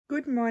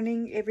Good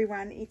morning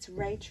everyone, it's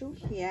Rachel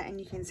here, and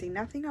you can see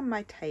nothing on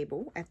my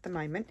table at the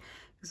moment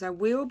because I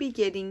will be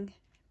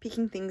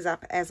picking things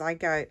up as I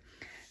go.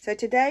 So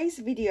today's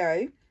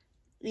video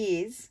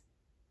is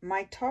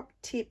my top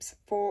tips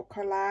for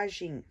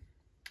collaging,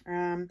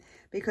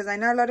 because I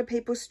know a lot of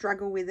people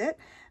struggle with it.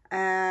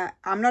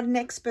 I'm not an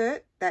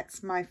expert,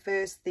 that's my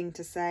first thing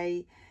to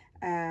say,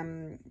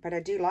 but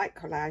I do like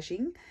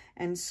collaging,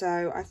 and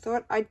so I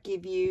thought I'd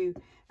give you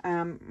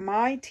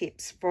my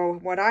tips for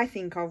what I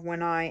think of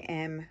when I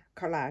am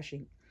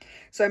collaging.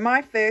 So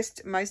my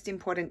first most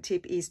important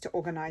tip is to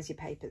organize your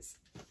papers.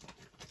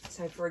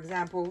 So for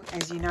example,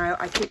 as you know,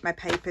 I keep my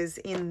papers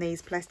in these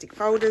plastic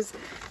folders.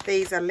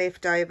 These are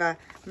leftover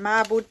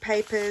marbled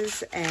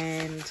papers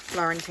and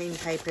Florentine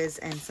papers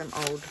and some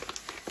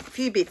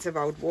few bits of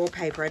old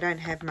wallpaper. I don't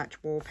have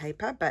much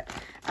wallpaper, but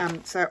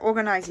so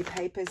organize your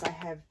papers. I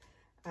have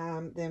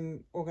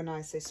them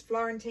organized as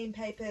Florentine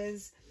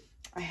papers.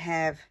 I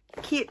have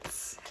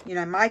kits, you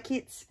know, my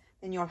kits,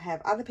 and you'll have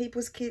other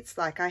people's kits.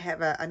 Like I have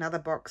another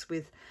box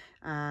with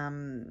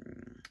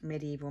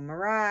Medieval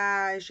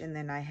Mirage, and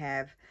then I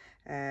have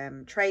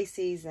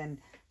Tracy's and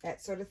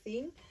that sort of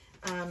thing.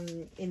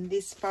 In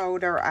this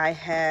folder I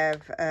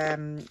have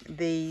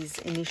these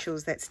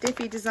initials that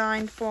Steffi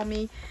designed for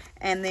me,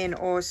 and then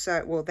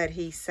also, well, that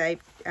he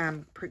saved,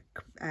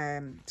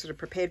 sort of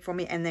prepared for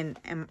me, and then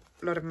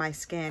a lot of my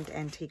scanned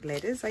antique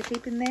letters I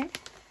keep in there.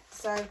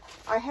 So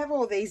I have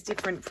all these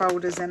different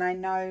folders and I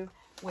know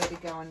where to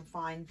go and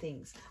find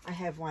things. I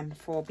have one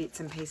for bits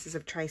and pieces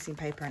of tracing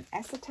paper and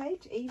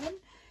acetate even.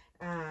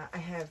 I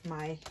have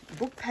my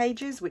book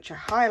pages, which are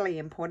highly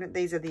important.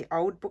 These are the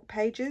old book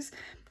pages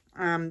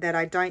that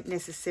I don't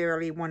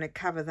necessarily want to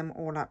cover them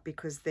all up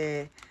because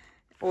they've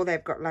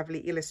got lovely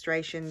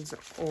illustrations,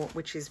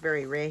 which is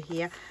very rare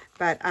here.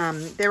 But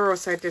they're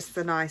also just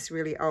the nice,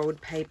 really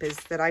old papers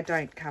that I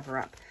don't cover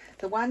up.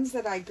 The ones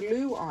that I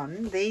glue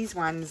on, these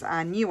ones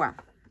are newer,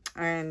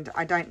 and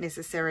I don't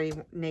necessarily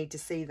need to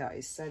see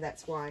those. So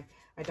that's why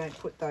I don't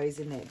put those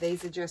in there.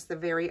 These are just the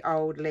very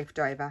old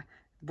leftover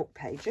book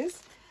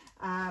pages.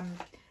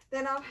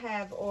 Then I'll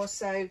have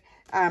also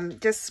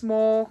just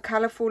small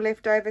colourful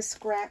leftover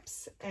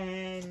scraps,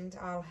 and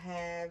I'll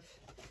have,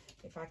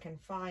 if I can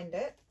find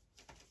it,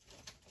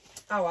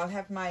 I'll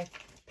have my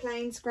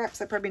plain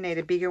scraps. I probably need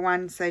a bigger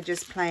one, so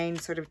just plain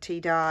sort of tea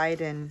dyed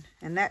and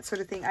that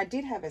sort of thing. I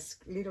did have a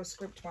little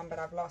script one, but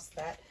I've lost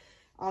that.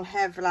 I'll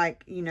have,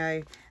 like, you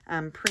know,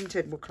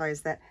 printed, we'll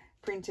close that,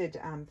 printed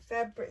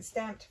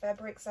stamped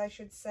fabrics, I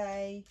should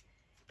say,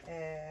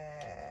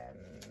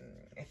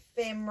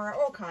 ephemera,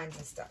 all kinds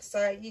of stuff.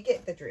 So you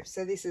get the drift.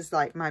 So this is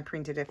like my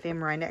printed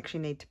ephemera. I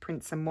actually need to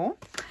print some more.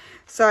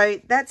 So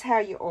that's how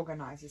you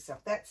organize yourself.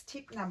 That's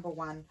tip number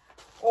one.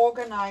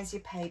 Organize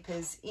your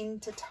papers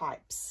into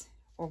types.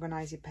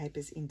 Organize your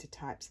papers into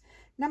types.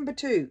 Number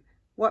two,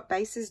 what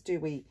bases do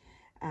we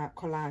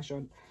collage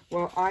on?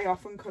 Well, I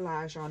often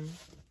collage on,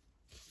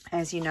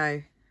 as you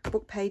know,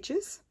 book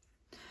pages,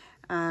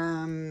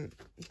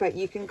 but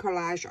you can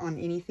collage on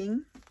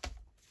anything.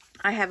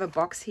 I have a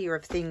box here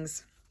of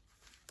things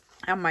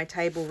on my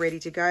table ready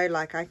to go,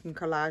 like I can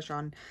collage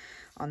on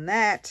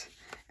that.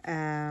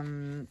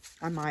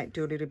 I might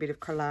do a little bit of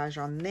collage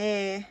on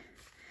there,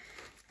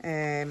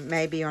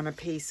 maybe on a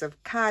piece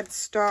of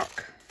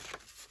cardstock.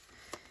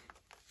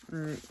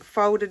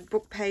 Folded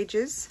book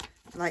pages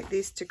like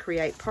this to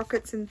create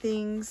pockets and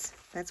things.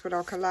 That's what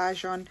I'll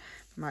collage on.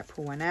 I might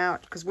pull one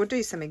out because we'll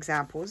do some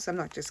examples. I'm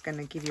not just going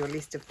to give you a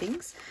list of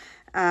things.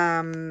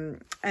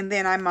 And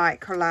then I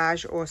might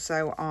collage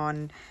also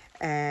on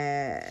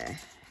an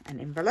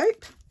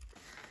envelope,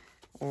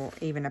 or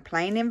even a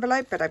plain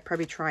envelope, but I'd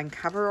probably try and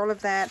cover all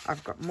of that.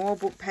 I've got more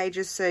book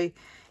pages. So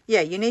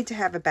yeah, you need to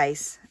have a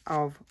base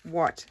of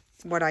what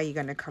are you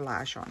going to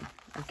collage on,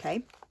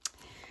 okay?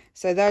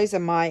 So those are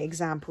my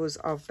examples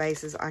of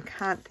bases. I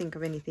can't think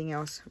of anything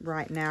else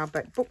right now,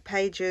 but book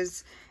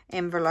pages,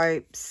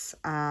 envelopes,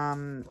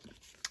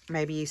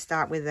 maybe you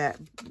start with a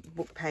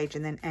book page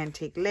and then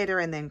antique letter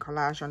and then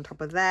collage on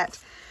top of that.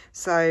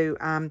 So,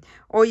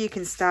 or you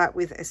can start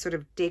with a sort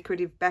of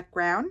decorative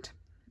background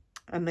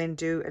and then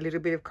do a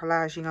little bit of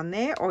collaging on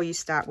there, or you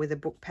start with a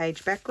book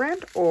page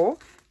background, or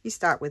you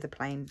start with a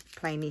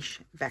plainish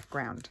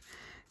background.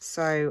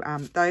 So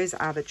those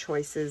are the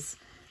choices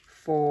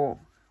for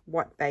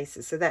what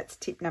bases. So that's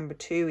tip number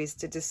two, is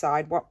to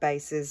decide what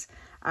bases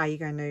are you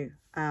going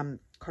to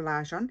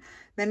collage on.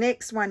 The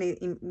next one,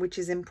 which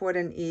is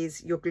important,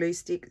 is your glue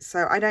stick.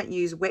 So I don't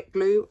use wet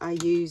glue, I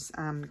use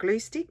glue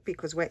stick,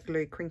 because wet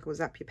glue crinkles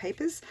up your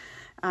papers.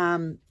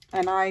 And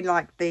I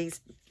like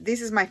these.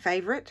 This is my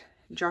favorite,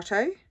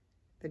 Giotto,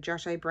 the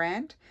Giotto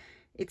brand.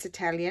 It's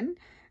Italian.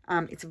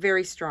 It's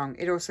very strong.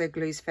 It also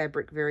glues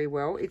fabric very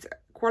well. It's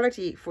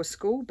quality for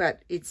school,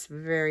 but it's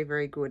very,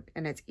 very good,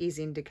 and it is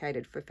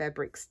indicated for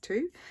fabrics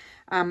too.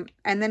 And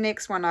the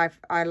next one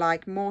I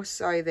like more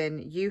so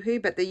than Yoo-Hoo,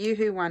 but the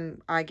Yoo-Hoo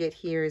one I get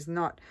here is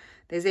not,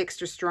 there's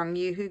extra strong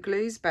Yoo-Hoo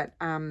glues, but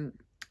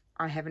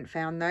I haven't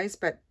found those.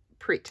 But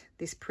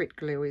this Pritt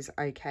glue is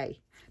okay.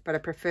 but I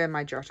prefer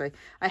my Giotto.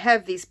 I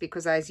have this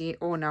because, as you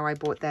all know, I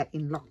bought that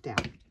in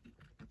lockdown.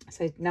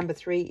 So number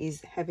 3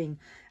 is having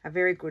a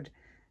very good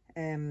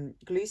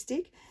glue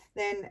stick.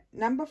 Then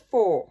number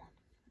 4.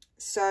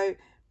 So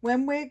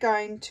when we're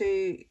going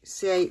to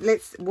say,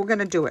 we're going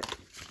to do it.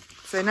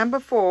 So number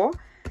 4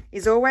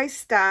 is always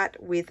start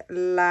with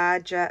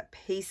larger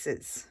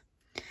pieces.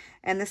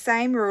 And the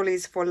same rule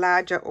is for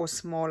larger or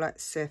smaller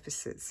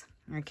surfaces.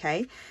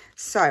 Okay,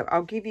 so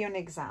I'll give you an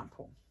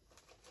example.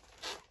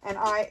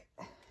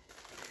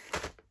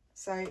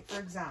 So for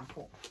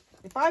example,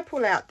 if I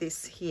pull out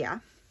this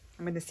here,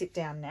 I'm going to sit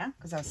down now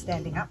because I was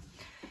standing up.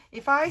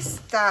 If I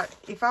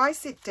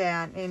sit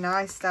down and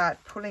I start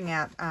pulling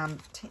out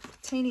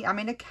teeny, I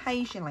mean,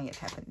 occasionally it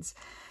happens,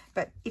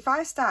 but if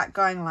I start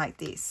going like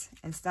this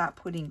and start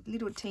putting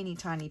little teeny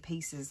tiny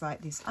pieces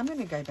like this, I'm going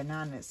to go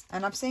bananas.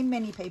 And I've seen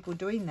many people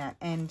doing that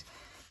and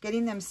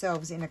getting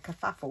themselves in a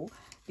kerfuffle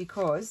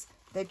because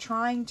they're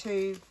trying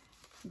to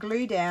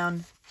glue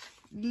down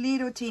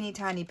little teeny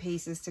tiny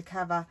pieces to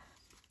cover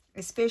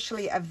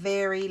especially a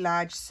very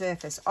large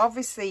surface.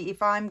 Obviously,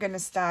 if I'm going to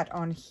start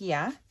on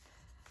here,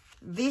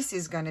 this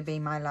is going to be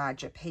my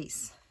larger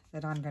piece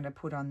that I'm going to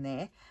put on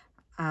there.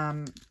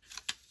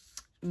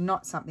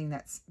 Not something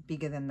that's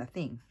bigger than the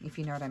thing, if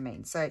you know what I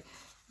mean. So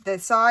the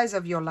size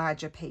of your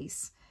larger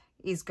piece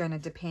is going to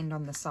depend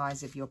on the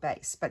size of your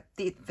base. But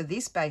for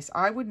this base,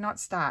 I would not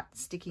start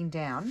sticking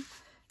down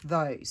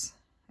those,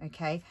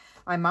 okay?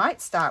 I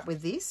might start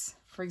with this,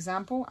 for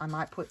example. I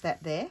might put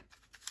that there.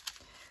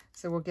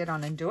 So we'll get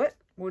on and do it.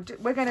 We're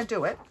going to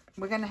do it.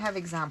 We're going to have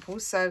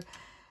examples. So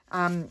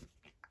I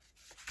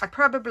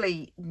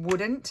probably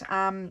wouldn't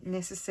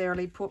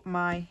necessarily put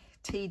my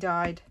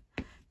tea-dyed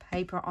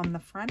paper on the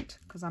front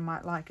because I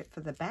might like it for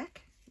the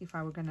back if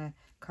I were going to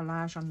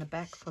collage on the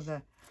back for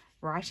the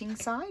writing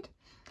side.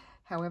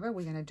 However,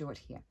 we're going to do it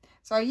here.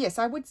 So yes,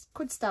 I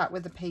could start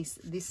with a piece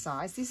this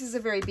size. This is a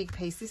very big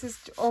piece. This is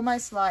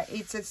almost like,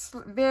 it's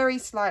very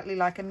slightly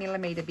like a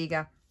millimetre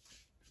bigger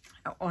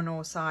on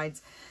all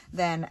sides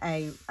than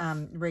a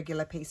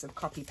regular piece of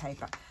copy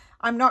paper.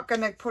 I'm not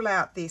going to pull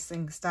out this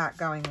and start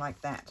going like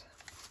that.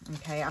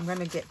 Okay, I'm going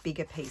to get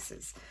bigger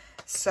pieces.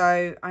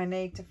 So I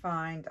need to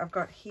find, I've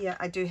got here,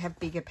 I do have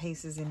bigger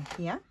pieces in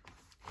here.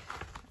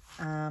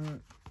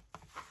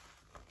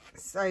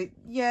 So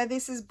yeah,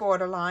 this is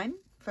borderline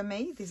for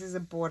me. This is a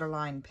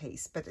borderline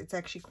piece, but it's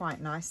actually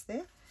quite nice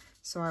there.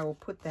 So I will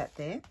put that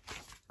there.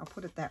 I'll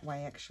put it that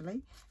way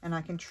actually, and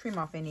I can trim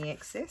off any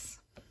excess.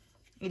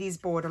 It is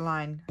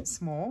borderline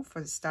small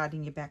for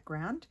starting your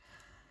background.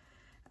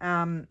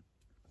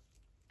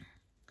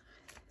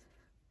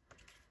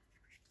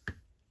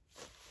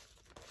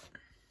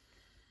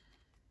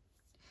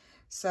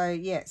 So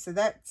yeah,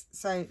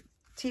 so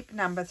tip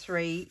number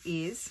 3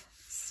 is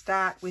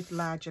start with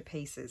larger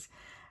pieces.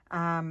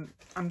 I'm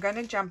going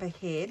to jump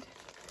ahead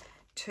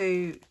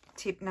to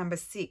tip number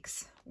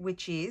 6,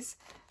 which is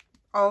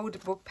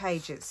old book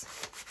pages.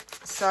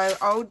 So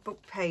old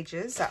book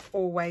pages are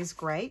always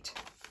great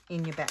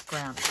in your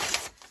background.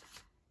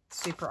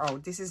 Super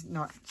old. This is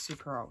not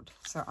super old,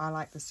 so I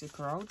like the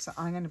super old. So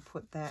I'm going to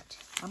put that,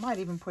 I might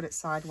even put it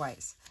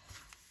sideways.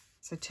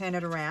 So turn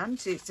it around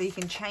so you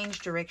can change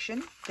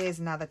direction. There's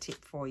another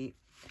tip for you.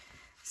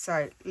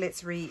 So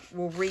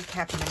we'll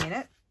recap in a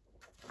minute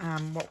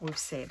what we've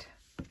said.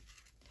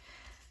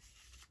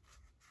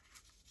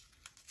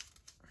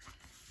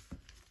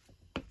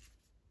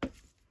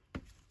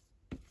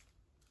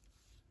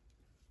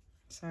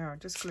 So I'll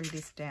just glue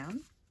this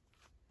down.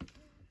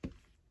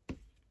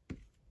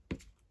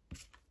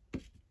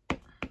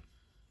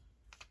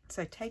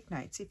 So take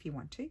notes if you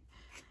want to.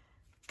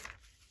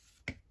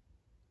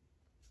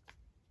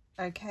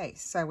 Okay,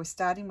 so we're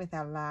starting with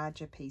our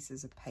larger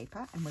pieces of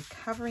paper and we're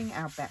covering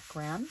our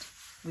background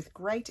with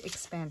great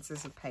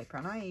expanses of paper.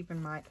 And I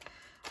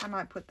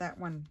might put that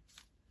one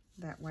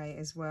that way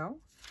as well.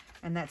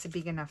 And that's a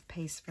big enough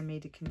piece for me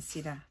to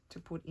consider to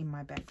put in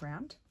my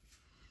background.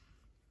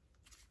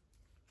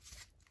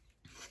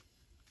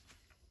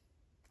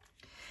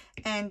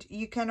 And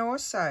you can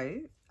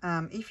also,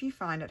 if you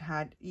find it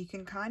hard, you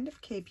can kind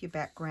of keep your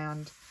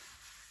background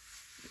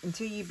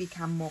until you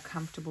become more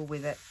comfortable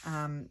with it.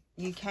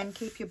 You can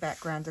keep your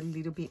background a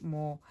little bit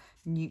more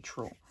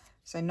neutral,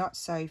 so not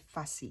so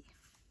fussy.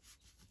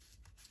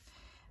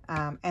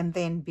 And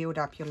then build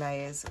up your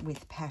layers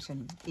with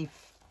pattern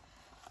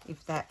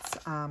if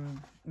that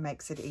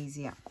makes it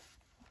easier.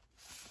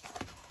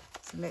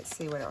 So let's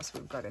see what else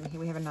we've got in here.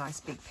 We have a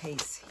nice big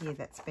piece here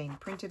that's been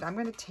printed. I'm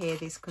going to tear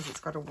this because it's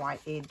got a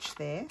white edge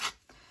there.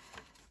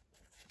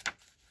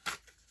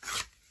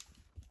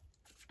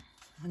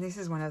 And this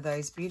is one of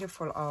those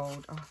beautiful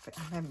old,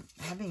 I'm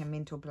having a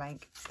mental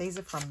blank. These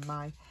are from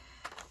my,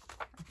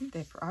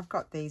 I've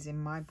got these in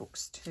my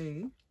books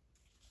too.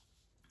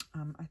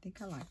 I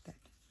think I like that.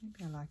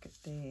 Maybe I like it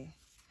there.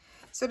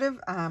 Sort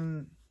of,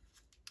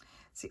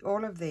 see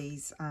all of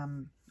these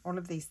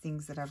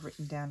things that I've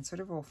written down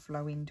sort of all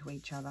flow into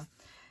each other.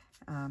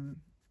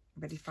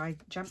 But if I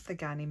jump the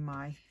gun in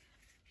my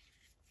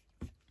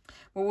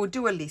Well, we'll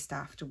do a list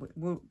afterward.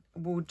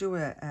 We'll do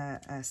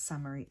a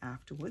summary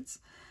afterwards.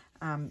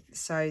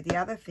 So the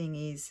other thing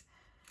is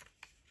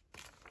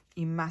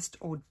you must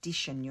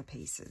audition your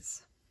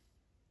pieces.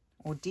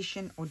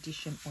 Audition,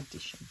 audition,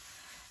 audition.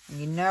 And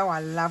you know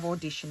I love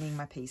auditioning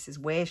my pieces.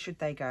 Where should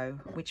they go?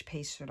 Which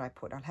piece should I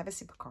put? I'll have a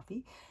sip of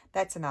coffee.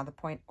 That's another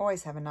point.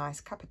 Always have a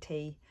nice cup of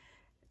tea,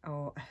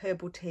 or a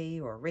herbal tea,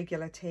 or a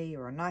regular tea,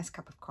 or a nice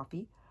cup of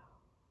coffee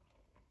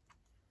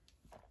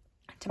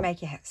to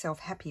make yourself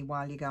happy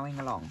while you're going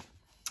along.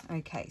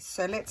 Okay,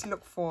 so let's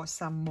look for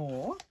some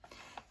more.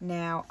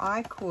 Now,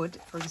 I could,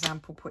 for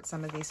example, put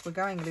some of this. We're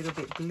going a little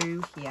bit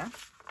blue here.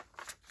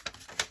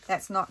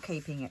 That's not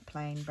keeping it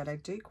plain, but I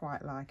do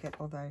quite like it,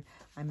 although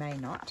I may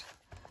not.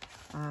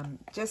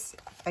 Just,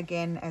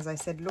 again, as I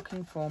said,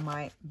 looking for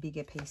my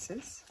bigger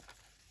pieces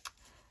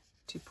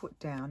to put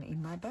down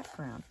in my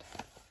background.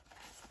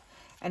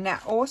 And now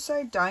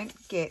also don't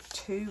get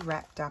too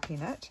wrapped up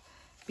in it,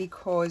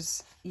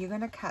 because you're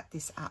going to cut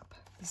this up.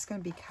 This is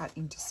going to be cut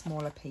into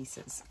smaller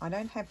pieces. I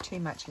don't have too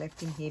much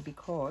left in here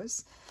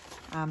because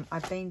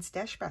I've been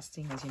stash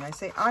busting, as you know.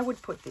 So I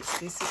would put this.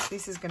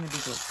 This is going to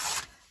be good.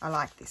 I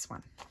like this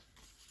one.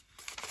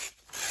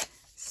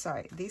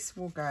 So this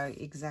will go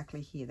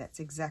exactly here. That's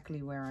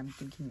exactly where I'm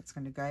thinking it's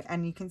going to go.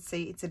 And you can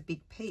see it's a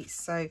big piece.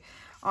 So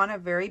on a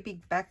very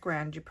big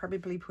background, you're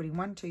probably putting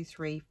 1, 2,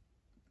 3,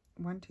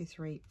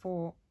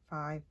 4,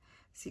 5,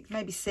 6,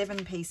 maybe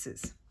 7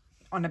 pieces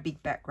on a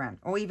big background,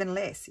 or even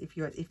less if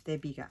they're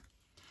bigger,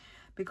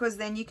 because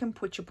then you can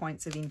put your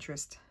points of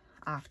interest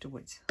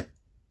afterwards.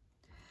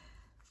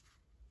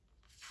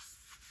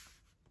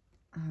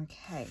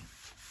 Okay,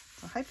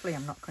 so hopefully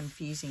I'm not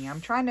confusing you.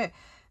 I'm trying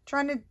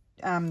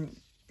to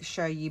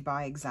show you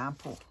by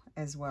example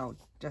as well,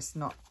 just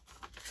not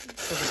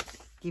sort of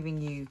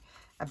giving you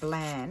a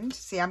bland.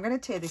 See, I'm going to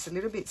tear this a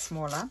little bit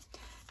smaller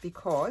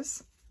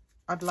because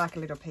I'd like a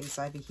little piece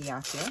over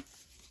here too.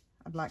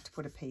 I'd like to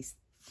put a piece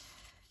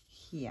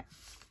here.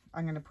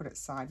 I'm going to put it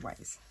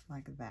sideways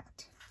like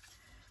that.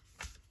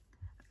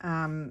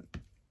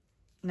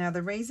 Now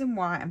the reason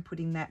why I'm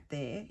putting that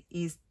there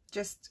is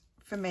just,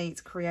 for me,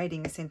 it's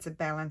creating a sense of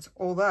balance,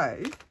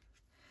 although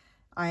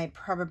I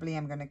probably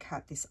am going to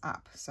cut this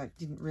up, so it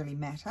didn't really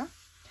matter.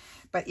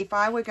 But if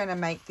I were going to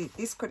make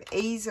this could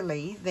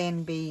easily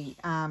then be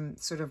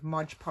sort of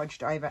Mod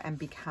Podged over and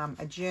become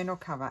a journal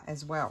cover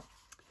as well.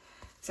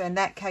 So in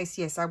that case,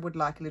 yes, I would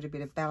like a little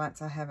bit of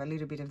balance. I have a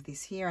little bit of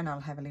this here and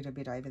I'll have a little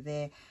bit over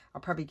there. I'll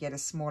probably get a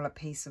smaller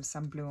piece of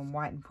some blue and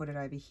white and put it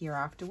over here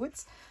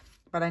afterwards.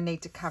 But I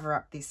need to cover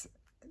up this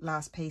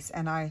last piece.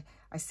 And I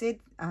said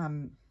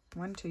 1,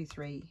 2,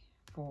 3,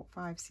 4,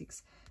 5,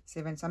 6,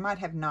 7. So I might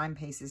have 9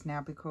 pieces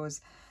now,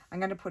 because I'm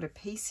going to put a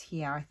piece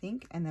here, I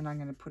think, and then I'm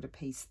going to put a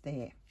piece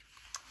there.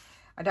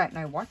 I don't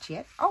know what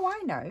yet. Oh,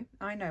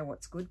 I know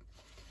what's good.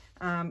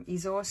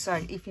 Is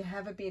also, if you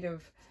have a bit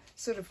of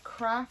sort of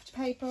craft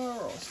paper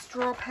or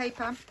straw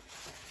paper,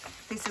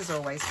 this is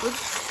always good.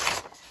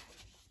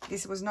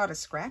 This was not a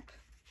scrap,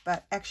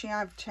 but actually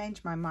I've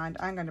changed my mind.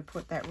 I'm going to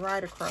put that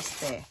right across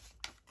there,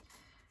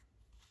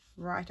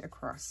 right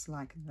across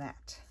like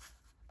that.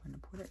 I'm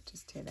going to put it,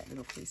 just tear that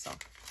little piece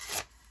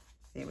off.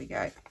 There we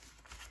go.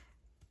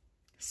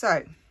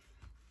 So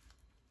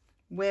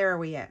where are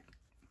we at?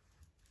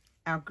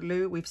 Our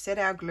glue, we've set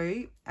our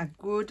glue, a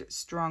good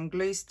strong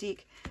glue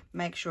stick.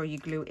 Make sure you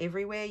glue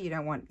everywhere. You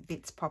don't want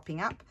bits popping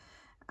up,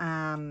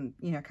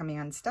 you know, coming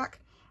unstuck.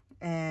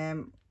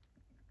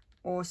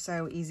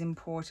 Also is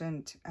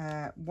important,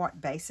 what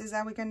bases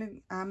are we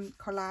going to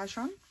collage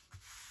on?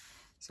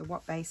 So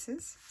what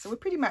bases? So we're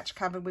pretty much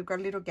covered. We've got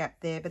a little gap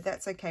there, but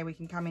that's okay. We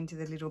can come into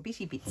the little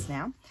bitty bits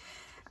now.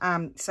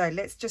 So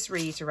let's just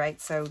reiterate,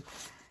 so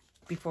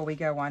before we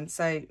go on.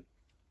 So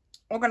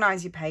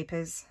organize your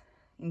papers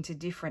into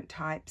different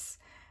types.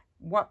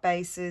 What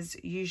bases?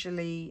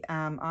 Usually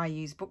I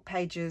use book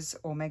pages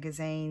or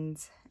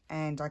magazines,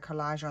 and I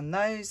collage on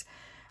those.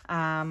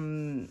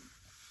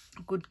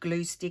 Good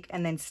glue stick,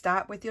 and then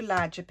start with your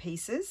larger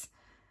pieces.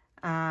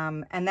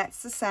 And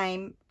that's the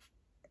same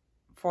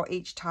for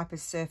each type of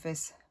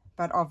surface,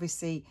 but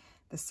obviously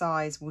the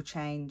size will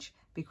change,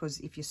 because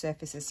if your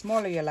surface is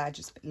smaller, your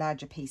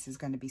larger piece is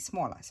going to be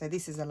smaller. So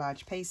this is a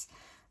large piece.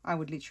 I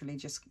would literally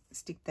just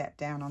stick that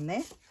down on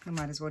there. I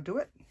might as well do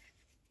it.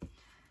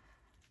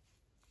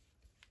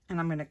 And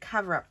I'm going to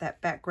cover up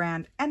that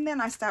background, and then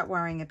I start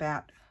worrying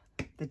about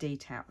the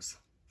details.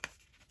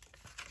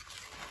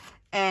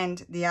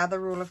 And the other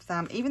rule of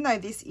thumb, even though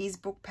this is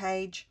book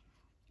page,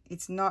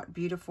 it's not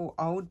beautiful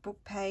old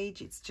book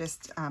page. It's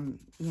just,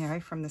 you know,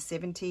 from the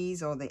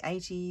 70s or the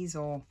 80s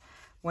or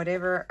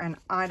whatever. And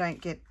I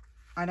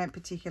don't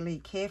particularly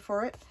care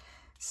for it.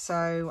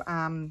 So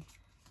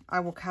I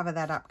will cover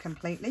that up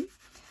completely.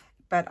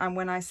 But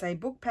when I say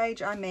book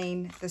page, I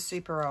mean the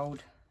super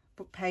old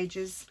book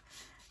pages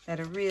that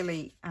are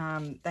really,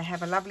 they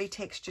have a lovely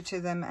texture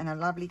to them and a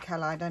lovely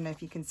color. I don't know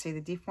if you can see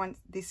the difference.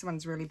 This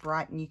one's really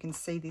bright, and you can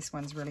see this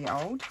one's really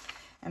old.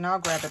 And I'll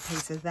grab a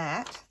piece of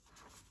that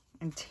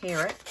and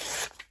tear it,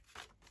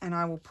 and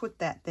I will put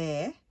that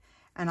there.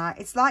 And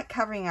it's like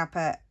covering up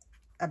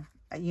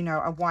you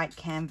know, a white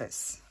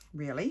canvas,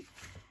 really.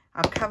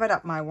 I've covered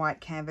up my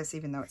white canvas,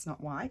 even though it's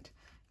not white,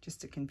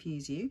 just to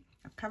confuse you.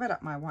 I've covered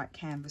up my white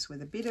canvas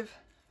with a bit of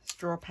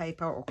straw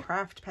paper or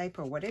craft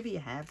paper or whatever you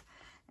have,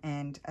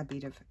 and a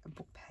bit of a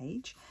book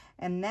page.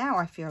 And now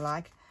I feel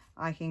like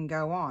I can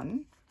go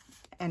on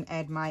and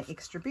add my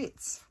extra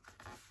bits.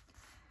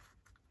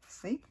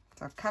 See?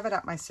 So I've covered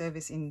up my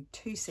service in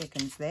 2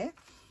 seconds there.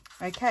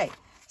 Okay,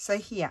 so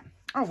here.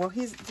 Oh, well,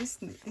 here's this.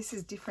 This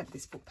is different,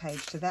 this book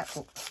page, to that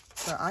book.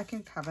 So I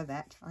can cover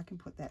that. I can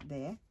put that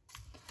there.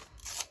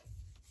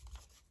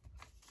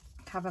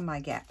 Cover my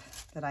gap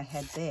that I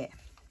had there.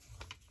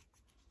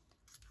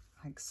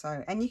 Like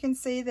so. And you can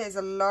see there's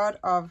a lot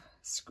of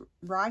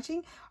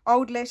writing.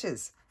 Old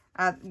letters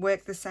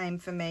work the same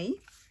for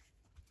me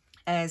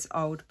as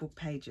old book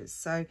pages.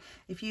 So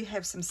if you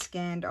have some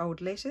scanned old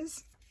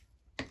letters,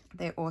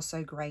 they're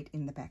also great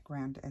in the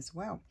background as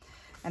well.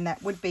 And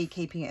that would be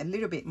keeping it a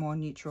little bit more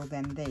neutral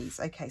than these.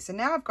 Okay, so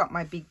now I've got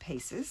my big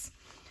pieces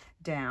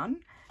down.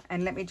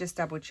 And let me just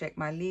double check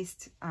my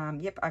list.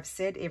 Yep, I've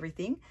said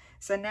everything.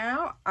 So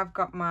now I've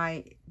got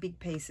my big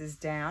pieces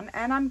down,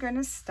 and I'm going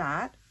to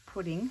start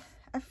putting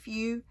a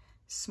few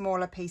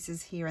smaller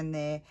pieces here and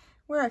there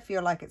where I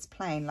feel like it's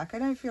plain. Like I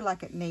don't feel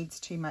like it needs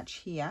too much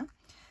here,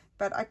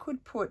 but I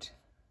could put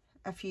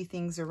a few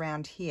things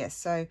around here.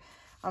 So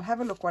I'll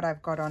have a look what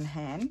I've got on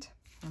hand.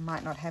 I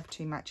might not have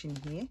too much in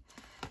here,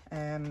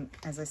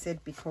 as I said,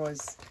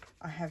 because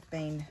I have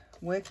been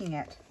working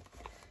at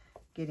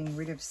getting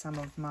rid of some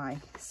of my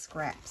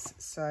scraps.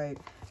 So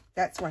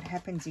that's what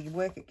happens. You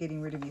work at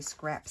getting rid of your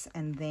scraps,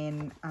 and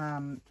then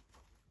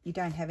you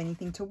don't have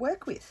anything to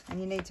work with, and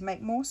you need to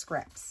make more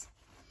scraps.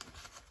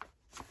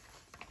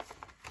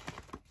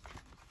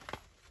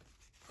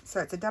 So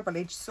it's a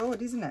double-edged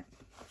sword, isn't it?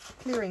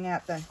 Clearing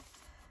out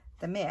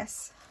the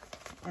mess.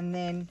 And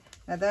then,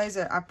 now those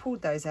are, I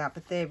pulled those out,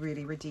 but they're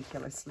really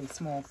ridiculously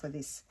small for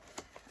this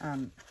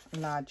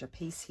larger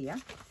piece here.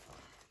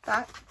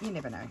 But you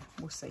never know.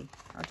 We'll see.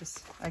 I'll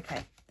just,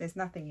 okay, there's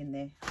nothing in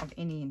there of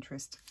any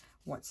interest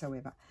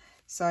whatsoever.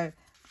 So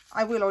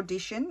I will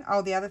audition.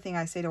 Oh, the other thing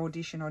I said,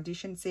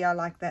 audition. See, I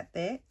like that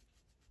there.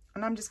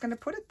 And I'm just going to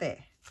put it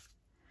there.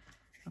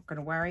 Not going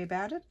to worry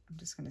about it. I'm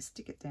just going to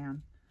stick it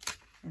down.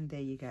 And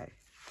there you go.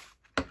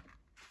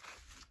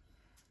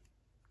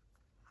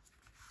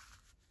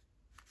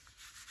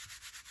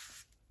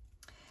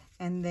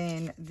 And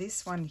then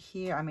this one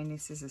here, I mean,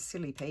 this is a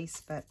silly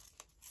piece, but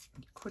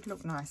it could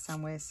look nice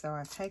somewhere. So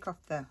I take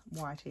off the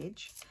white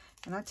edge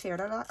and I tear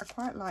it. I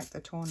quite like the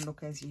torn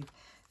look, as you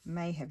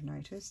may have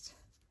noticed.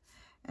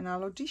 And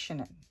I'll audition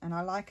it. And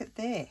I like it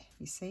there,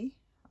 you see.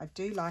 I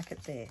do like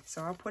it there.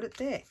 So I'll put it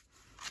there.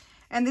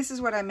 And this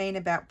is what I mean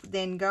about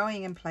then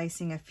going and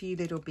placing a few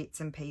little bits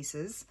and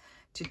pieces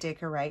to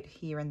decorate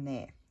here and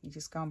there. You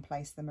just go and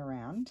place them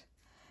around.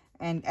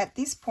 And at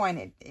this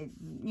point,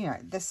 you know,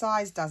 the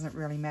size doesn't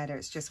really matter.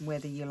 It's just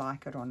whether you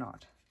like it or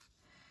not.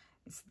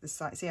 It's the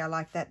size. See, I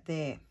like that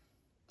there.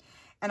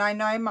 And I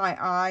know my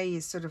eye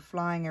is sort of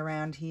flying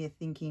around here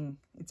thinking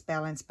it's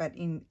balanced. But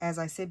as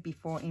I said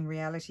before, in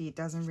reality, it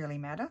doesn't really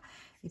matter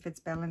if it's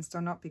balanced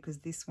or not, because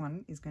this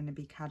one is going to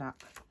be cut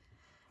up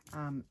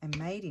and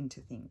made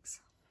into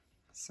things.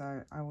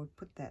 So I would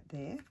put that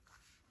there.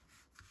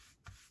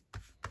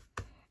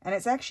 And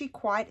it's actually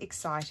quite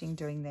exciting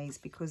doing these,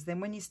 because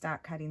then when you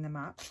start cutting them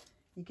up,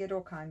 you get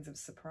all kinds of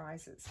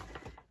surprises.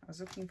 I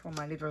was looking for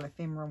my little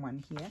ephemera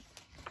one here.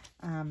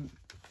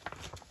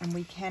 And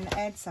we can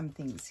add some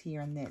things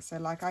here and there. So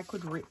like I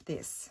could rip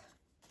this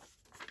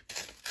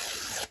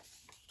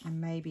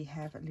and maybe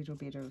have a little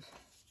bit of,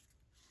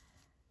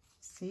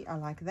 see, I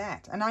like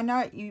that. And I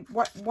know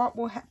what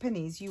will happen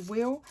is you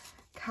will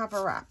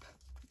cover up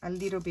a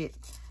little bit,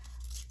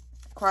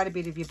 quite a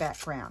bit of your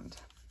background.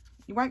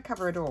 You won't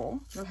cover it all.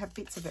 You'll have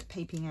bits of it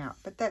peeping out.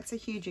 But that's a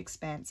huge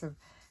expanse of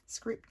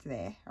script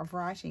there, of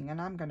writing.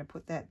 And I'm going to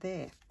put that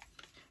there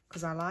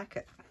because I like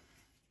it.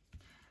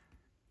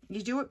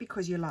 You do it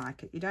because you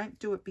like it. You don't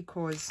do it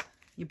because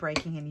you're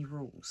breaking any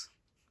rules.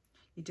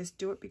 You just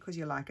do it because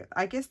you like it.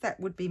 I guess that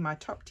would be my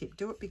top tip.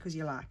 Do it because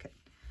you like it.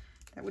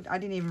 I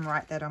didn't even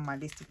write that on my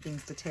list of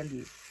things to tell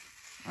you.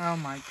 Oh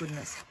my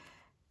goodness.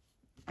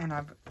 And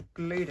I've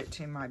glued it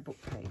to my book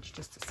page.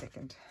 Just a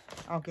second.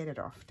 I'll get it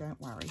off. Don't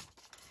worry.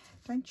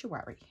 Don't you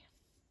worry.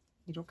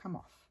 It'll come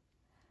off.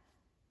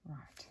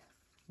 Right.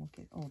 We'll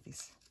get all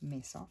this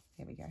mess off.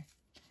 There we go.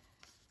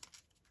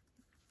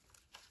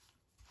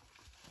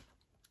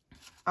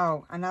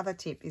 Oh, another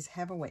tip is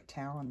have a wet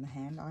towel on the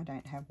hand. I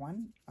don't have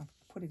one. I've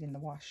put it in the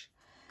wash.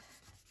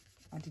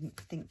 I didn't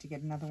think to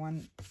get another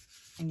one.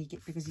 And you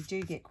get, because you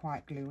do get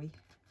quite gluey.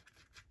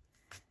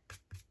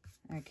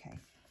 Okay.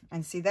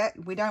 And see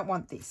that, we don't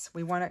want this.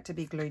 We want it to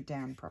be glued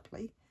down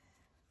properly.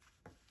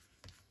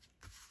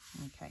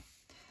 Okay.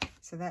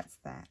 So that's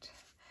that.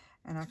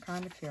 And I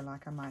kind of feel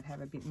like I might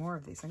have a bit more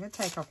of this. I'm going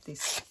to take off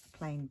this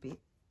plain bit.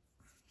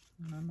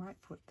 And I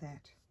might put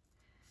that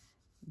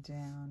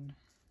down.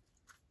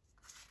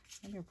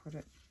 Maybe I'll put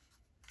it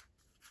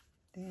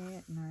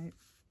there. No.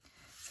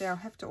 See, I'll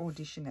have to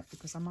audition it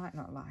because I might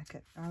not like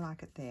it. I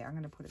like it there. I'm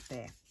going to put it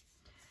there.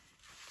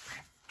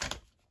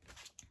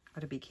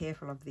 Got to be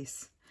careful of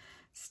this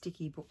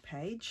sticky book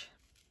page.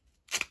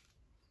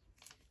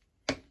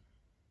 And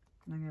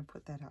I'm going to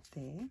put that up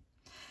there.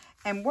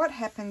 And what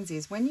happens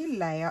is when you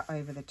layer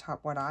over the top,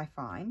 what I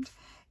find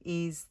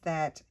is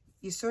that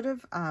you sort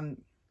of,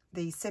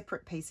 these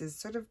separate pieces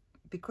sort of,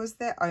 because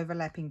they're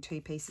overlapping two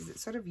pieces, it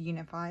sort of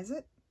unifies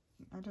it.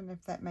 I don't know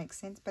if that makes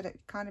sense, but it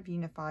kind of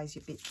unifies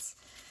your bits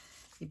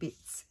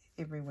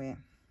everywhere.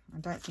 I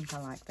don't think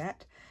I like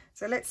that.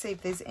 So let's see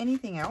if there's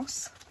anything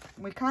else.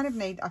 We kind of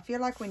need, I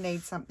feel like we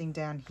need something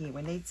down here.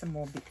 We need some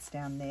more bits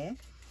down there.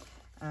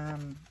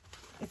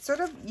 It's sort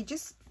of,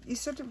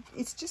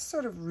 it's just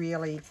sort of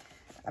really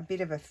a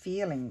bit of a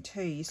feeling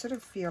too. You sort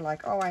of feel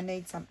like, oh, I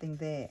need something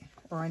there,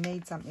 or I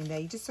need something there.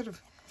 You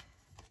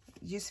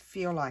just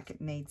feel like it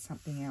needs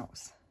something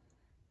else.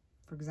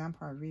 For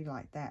example, I really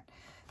like that.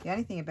 The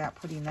only thing about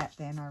putting that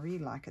there, and I really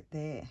like it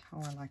there.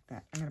 Oh, I like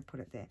that. I'm going to put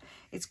it there.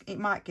 It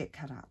might get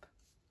cut up,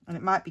 and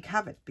it might be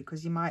covered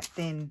because you might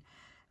then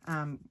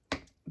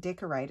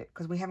decorate it,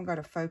 because we haven't got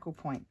a focal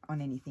point on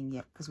anything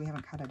yet because we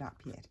haven't cut it up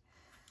yet.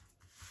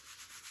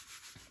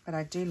 But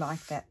I do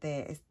like that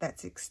there.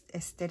 That's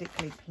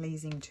aesthetically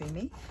pleasing to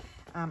me.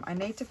 I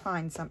need to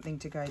find something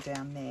to go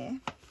down there.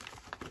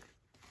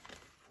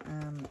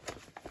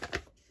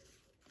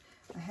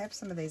 I have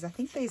some of these. I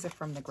think these are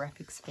from the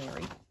Graphics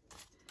Fairy.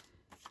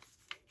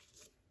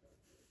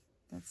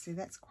 Let's see,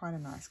 that's quite a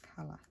nice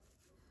colour.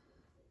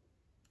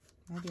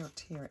 Maybe I'll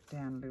tear it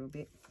down a little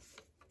bit.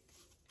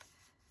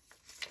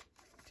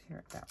 Tear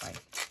it that way.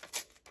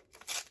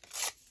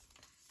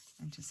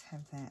 And just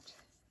have that.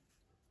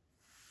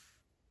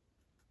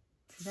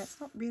 See, that's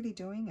not really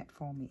doing it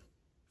for me.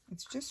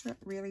 It's just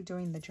really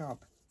doing the job.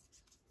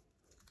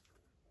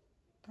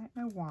 Don't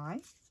know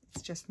why.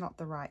 It's just not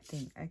the right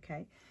thing.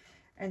 Okay.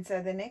 And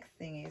so the next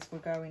thing is we'll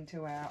go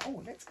into our,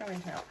 let's go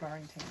into our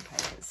Florentine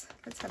papers.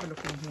 Let's have a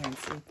look in here and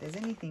see if there's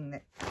anything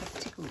that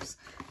tickles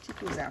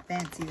our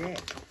fancy there.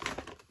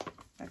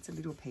 That's a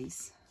little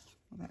piece.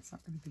 Well, that's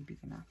not going to be big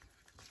enough.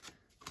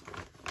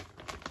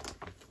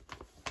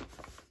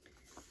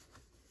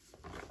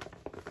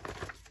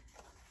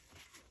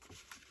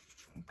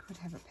 I could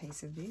have a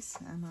piece of this.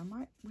 I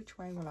might, which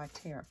way will I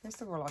tear it?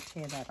 First of all, I'll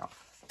tear that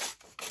off.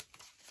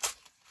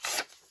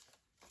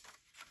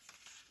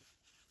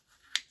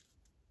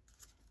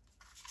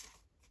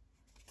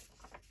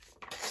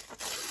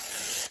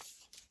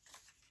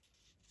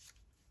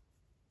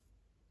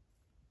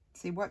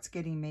 See, what's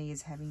getting me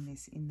is having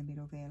this in the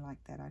middle there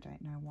like that. I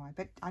don't know why.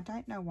 But I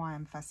don't know why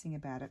I'm fussing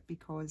about it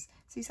because,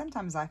 see,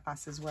 sometimes I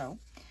fuss as well.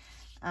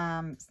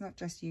 It's not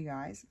just you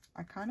guys.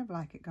 I kind of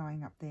like it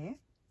going up there.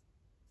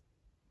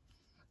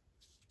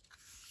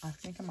 I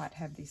think I might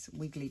have this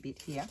wiggly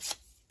bit here.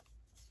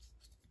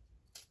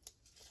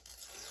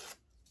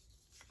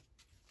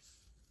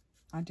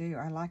 I do.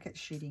 I like it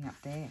shooting up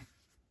there.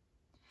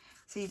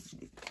 See,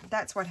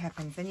 that's what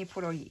happens. Then you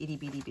put all your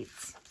itty-bitty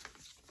bits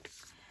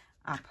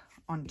up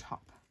on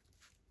top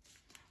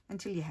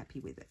until you're happy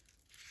with it.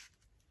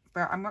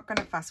 But I'm not going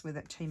to fuss with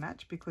it too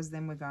much because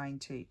then we're going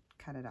to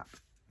cut it up.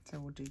 So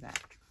we'll do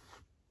that.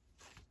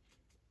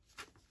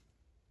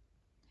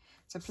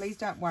 So please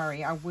don't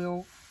worry.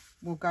 We'll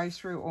go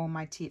through all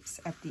my tips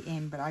at the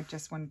end, but I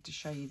just wanted to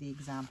show you the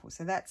example.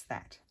 So that's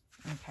that.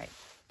 Okay.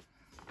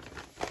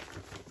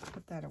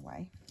 Put that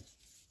away.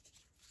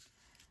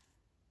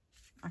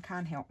 I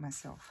can't help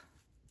myself.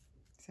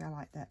 See, I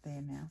like that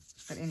there now.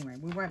 But anyway,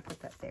 we won't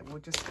put that there. We're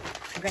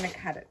going to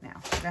cut it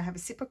now. We're going to have a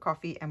sip of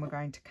coffee and we're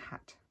going to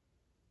cut.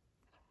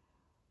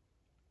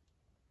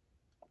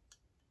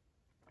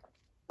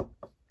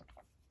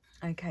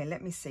 Okay,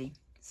 let me see.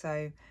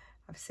 So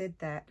I've said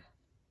that.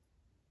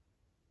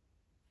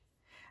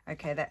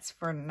 Okay, that's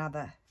for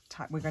another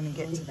type. We're going to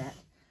get to that.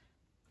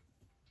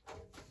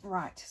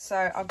 Right,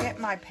 so I'll get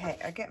my cutter.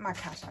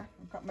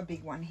 I've got my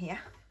big one here.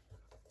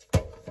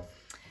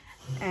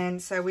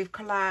 And so we've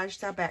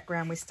collaged our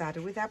background. We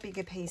started with our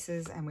bigger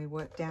pieces and we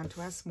worked down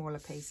to our smaller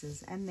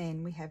pieces. And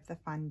then we have the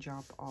fun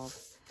job of,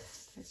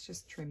 let's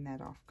just trim that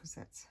off because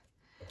that's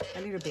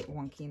a little bit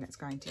wonky and it's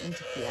going to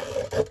interfere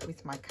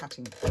with my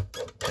cutting.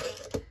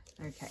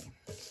 Okay,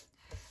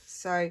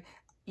 so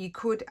you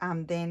could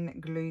then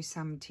glue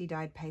some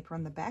tea-dyed paper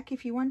on the back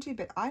if you want to,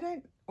 but I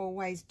don't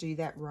always do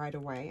that right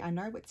away. I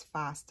know it's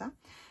faster,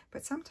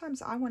 but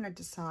sometimes I want to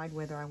decide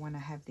whether I want to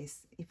have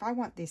this, if I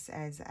want this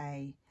as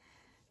a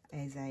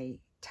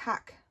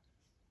tuck,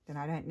 then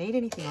I don't need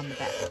anything on the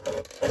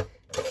back.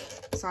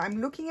 So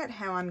I'm looking at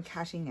how I'm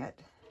cutting it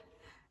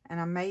and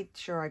I made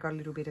sure I got a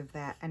little bit of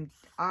that, and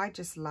I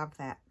just love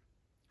that.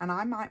 And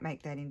I might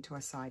make that into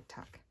a side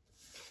tuck.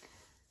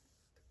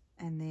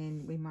 And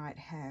then we might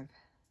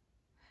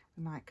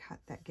cut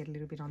that, get a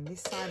little bit on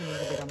this side and a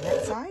little bit on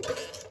that side.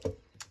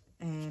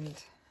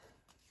 And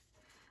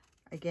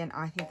again,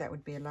 I think that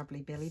would be a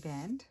lovely belly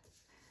band.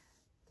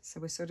 So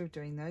we're sort of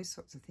doing those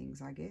sorts of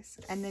things, I guess.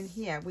 And then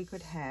here we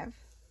could have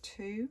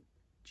 2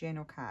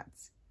 journal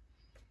cards.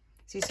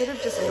 So you sort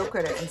of just look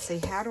at it and see,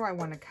 how do I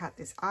want to cut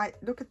this?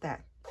 Look at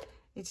that.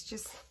 It's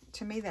just,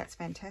 to me, that's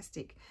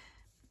fantastic.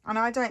 And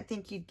I don't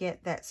think you'd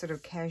get that sort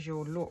of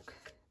casual look.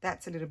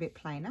 That's a little bit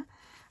plainer.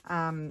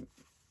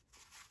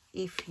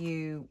 If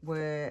you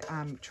were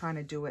trying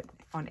to do it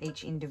on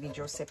each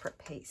individual separate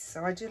piece.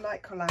 So I do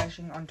like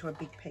collaging onto a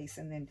big piece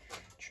and then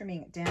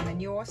trimming it down.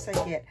 And you also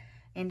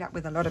end up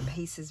with a lot of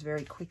pieces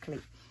very quickly.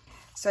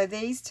 So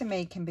these to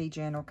me can be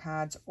journal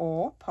cards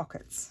or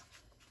pockets.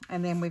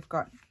 And then we've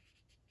got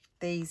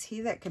these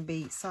here that can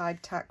be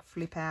side tuck,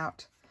 flip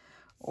out,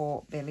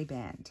 or belly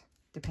band,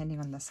 depending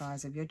on the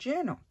size of your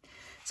journal.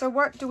 So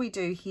what do we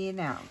do here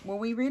now? Well,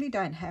 we really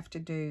don't have to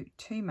do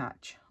too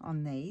much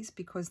on these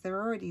because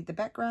the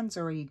background's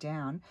already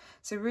down.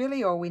 So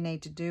really all we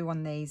need to do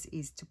on these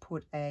is to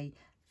put a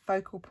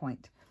focal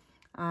point.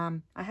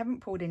 I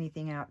haven't pulled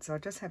anything out, so I'll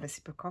just have a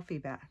sip of coffee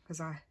back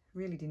because I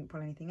really didn't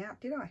pull anything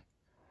out, did I?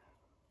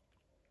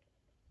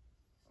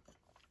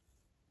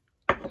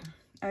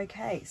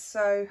 Okay,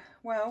 so,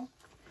 well,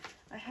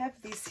 I have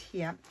this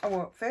here. Oh,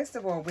 well, first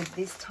of all, with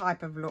this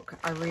type of look,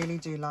 I really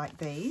do like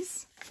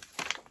these.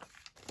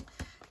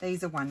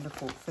 These are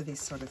wonderful for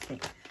this sort of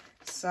thing.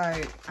 So,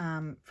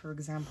 for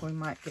example, we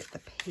might get the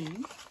P.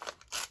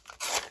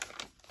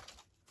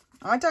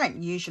 I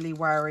don't usually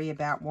worry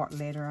about what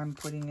letter I'm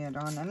putting it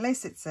on,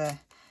 unless it's a,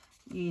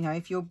 you know,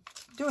 if you're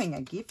doing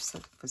a gift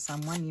for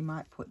someone, you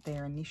might put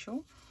their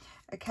initial.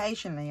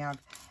 Occasionally,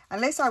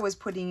 unless I was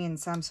putting in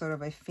some sort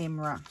of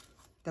ephemera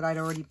that I'd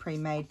already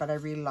pre-made, but I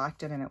really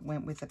liked it and it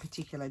went with a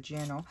particular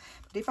journal.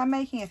 But if I'm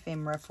making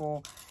ephemera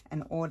for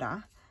an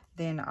order,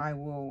 then I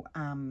will,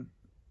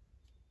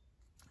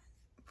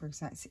 for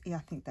example, yeah, I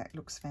think that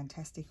looks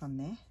fantastic on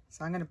there.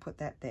 So I'm going to put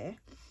that there.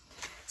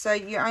 So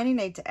you only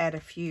need to add a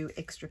few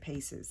extra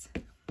pieces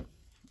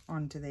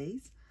onto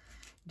these.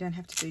 You don't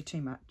have to do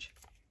too much.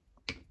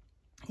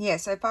 Yeah,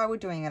 so if I were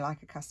doing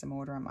like a custom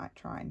order, I might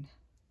try and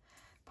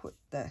put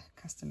the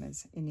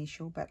customer's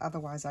initial, but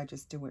otherwise I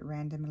just do it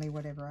randomly,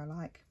 whatever I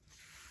like.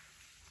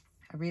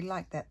 I really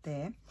like that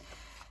there.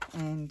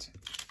 And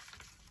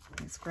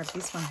let's grab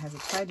this one. Has a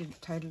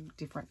totally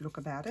different look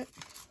about it.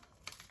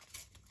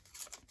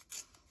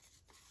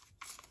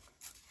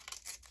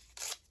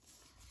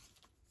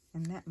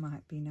 And that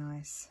might be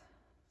nice.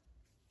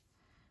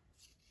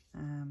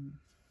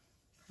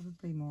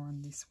 Probably more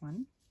on this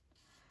one.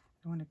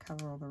 I want to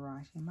cover all the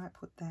writing. I might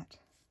put that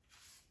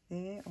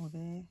there or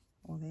there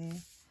or there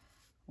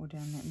or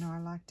down there. No, I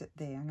liked it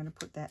there. I'm going to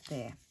put that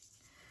there.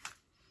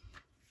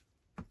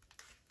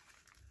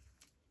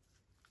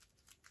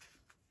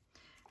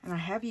 And I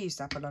have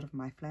used up a lot of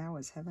my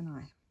flowers, haven't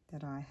I?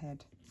 That I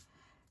had.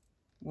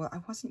 Well, I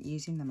wasn't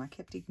using them. I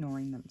kept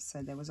ignoring them.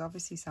 So there was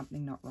obviously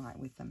something not right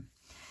with them.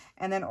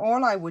 And then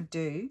all I would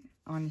do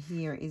on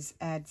here is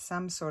add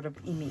some sort of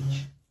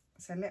image.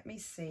 So let me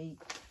see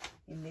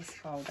in this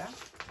folder.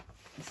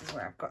 This is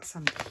where I've got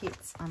some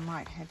kits. I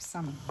might have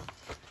some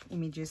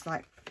images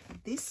like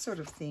this sort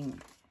of thing.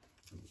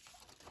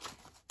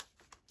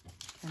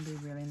 Can be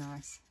really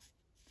nice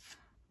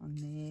on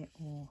there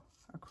or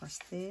across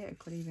there. It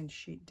could even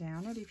shoot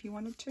down it if you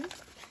wanted to.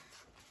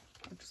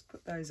 I'll just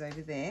put those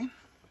over there.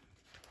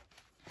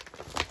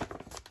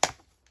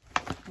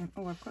 And,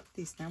 oh, I've got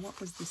this now. What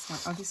was this one?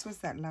 Oh, this was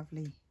that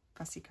lovely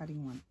fussy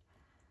cutting one.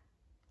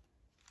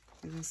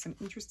 So there's some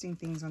interesting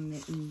things on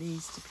there in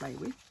these to play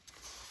with.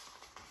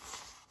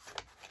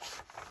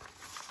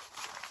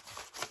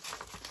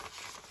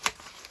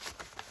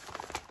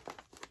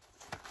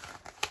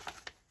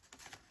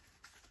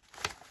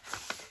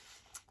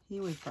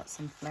 Here we've got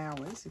some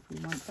flowers if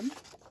we want them.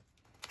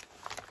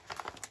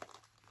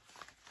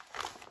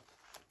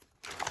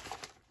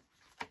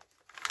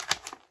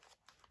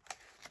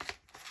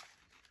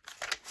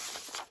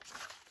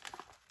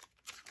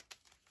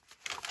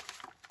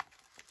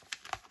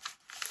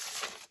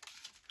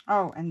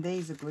 Oh, and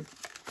these are good.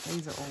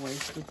 These are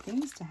always good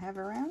things to have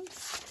around.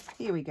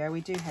 Here we go.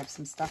 We do have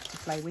some stuff to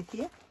play with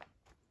here.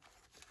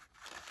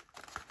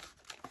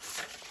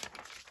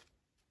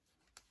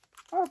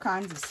 All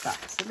kinds of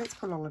stuff. So let's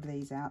pull all of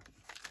these out.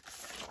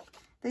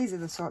 These are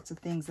the sorts of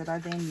things that I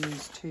then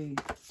use to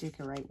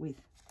decorate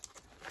with.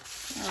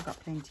 Oh, I've got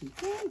plenty.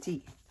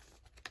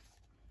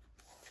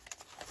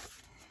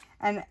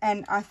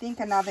 And I think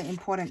another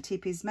important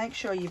tip is make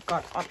sure you've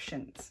got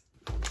options.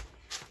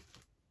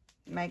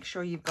 Make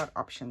sure you've got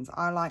options.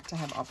 I like to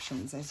have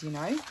options, as you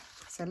know.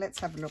 So let's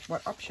have a look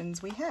what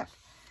options we have.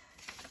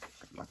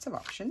 Got lots of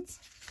options.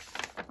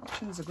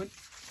 Options are good.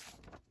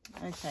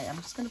 Okay, I'm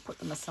just going to put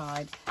them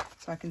aside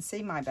so I can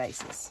see my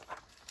bases.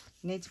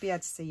 You need to be able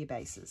to see your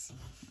bases.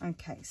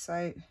 Okay,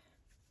 so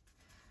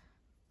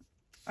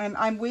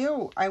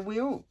I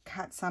will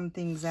cut some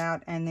things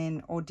out and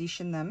then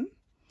audition them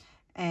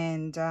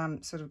and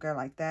sort of go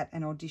like that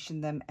and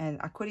audition them, and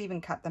I could even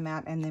cut them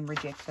out and then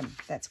reject them.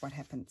 That's what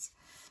happens.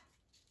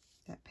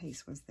 That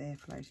piece was there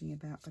floating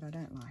about, but I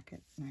don't like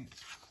it. No.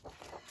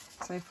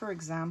 So for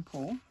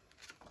example,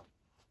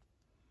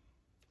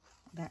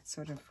 that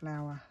sort of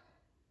flower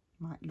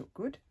might look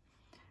good.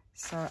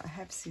 So I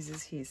have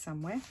scissors here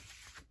somewhere.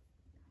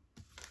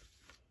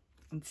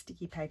 and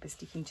sticky paper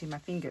sticking to my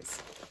fingers.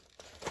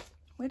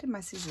 Where did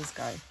my scissors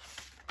go?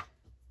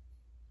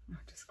 I'll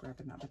just grab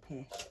another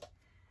pair.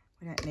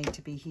 We don't need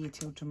to be here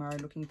till tomorrow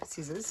looking for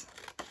scissors.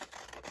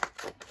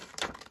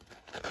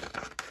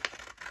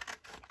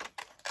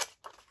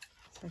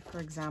 So for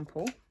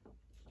example,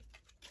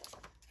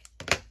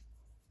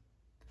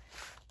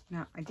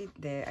 now I did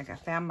there, I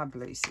found my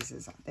blue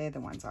scissors. They're the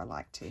ones I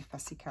like to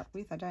fussy cut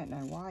with. I don't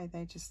know why,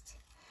 they just,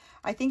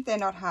 I think they're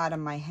not hard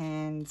on my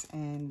hands,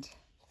 and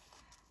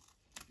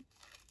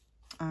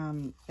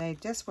they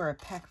just were a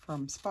pack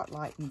from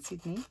Spotlight in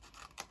Sydney,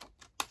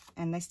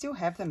 and they still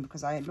have them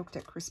because I looked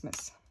at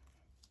Christmas.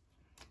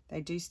 They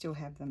do still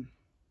have them.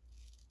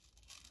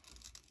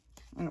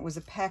 And it was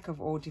a pack of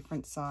all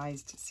different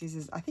sized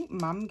scissors. I think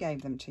Mum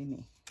gave them to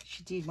me.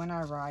 She did. When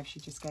I arrived, she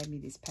just gave me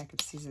this pack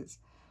of scissors.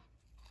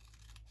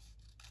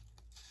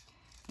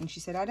 And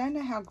she said, I don't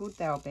know how good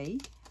they'll be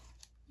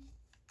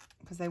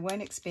because they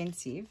weren't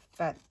expensive,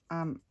 but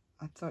I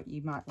thought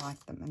you might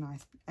like them,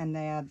 and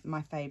they are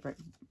my favourite.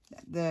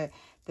 The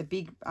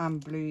big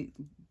blue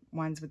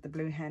ones with the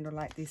blue handle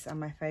like this are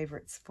my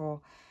favourites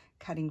for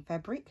cutting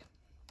fabric.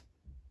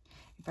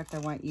 In fact, I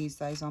won't use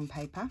those on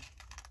paper.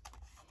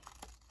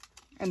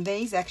 And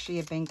these actually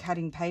have been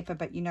cutting paper,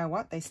 but you know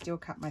what? They still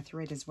cut my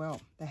thread as well.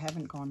 They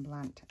haven't gone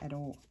blunt at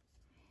all.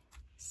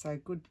 So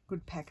good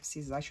pack of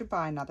scissors. I should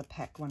buy another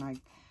pack when I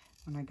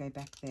go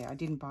back there. I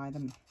didn't buy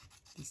them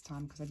this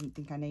time because I didn't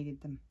think I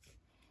needed them.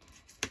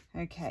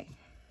 Okay.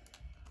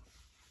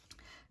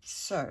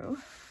 So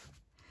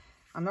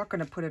I'm not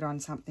going to put it on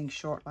something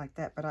short like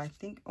that, but I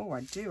think, oh,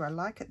 I do. I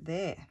like it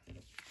there.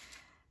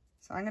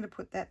 So I'm going to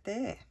put that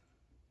there.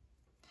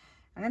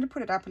 I'm going to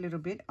put it up a little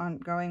bit on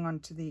going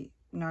onto the,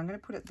 no, I'm going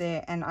to put it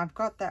there, and I've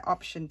got that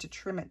option to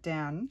trim it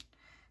down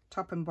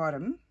top and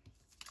bottom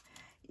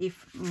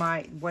if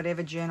my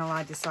whatever journal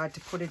I decide to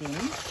put it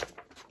in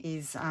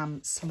is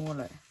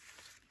smaller.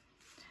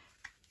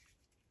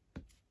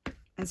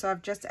 And so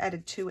I've just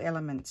added two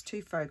elements,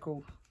 two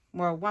focal,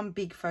 well, one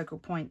big focal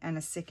point and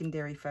a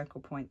secondary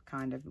focal point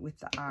kind of with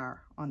the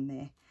R on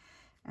there.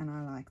 And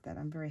I like that.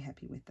 I'm very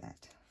happy with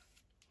that.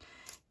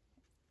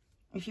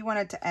 If you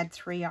wanted to add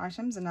 3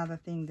 items, another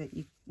thing that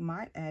you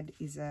might add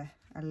is a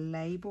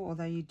label,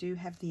 although you do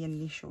have the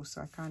initial,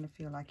 so I kind of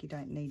feel like you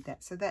don't need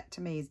that. So that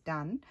to me is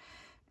done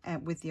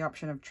with the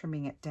option of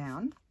trimming it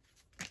down.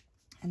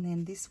 And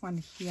then this one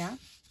here,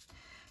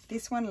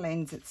 this one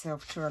lends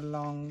itself to a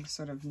long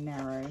sort of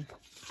narrow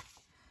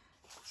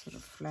sort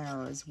of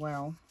flower as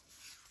well.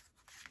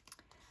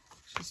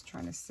 Just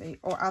trying to see,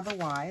 or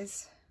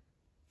otherwise,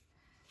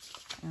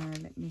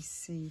 let me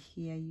see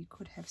here, you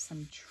could have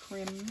some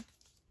trim.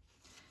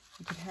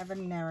 You could have a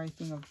narrow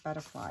thing of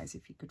butterflies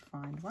if you could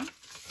find one.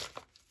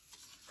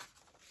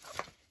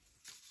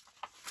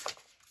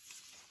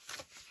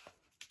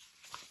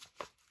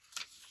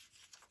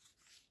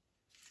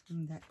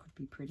 And that could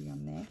be pretty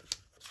on there.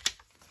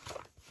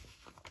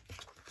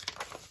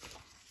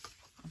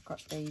 I've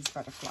got these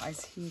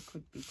butterflies here,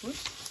 could be good.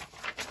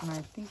 And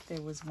I think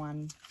there was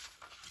one,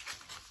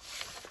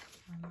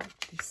 I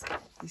like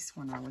this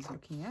one I was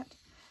looking at.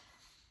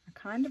 I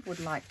kind of would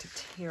like to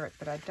tear it,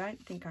 but I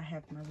don't think I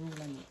have my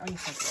ruler. Oh,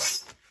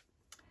 yes, I do.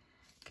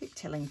 Keep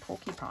telling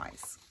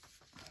porcupines.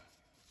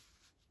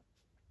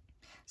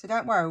 So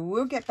don't worry,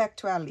 we'll get back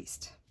to our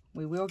list.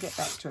 We will get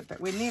back to it,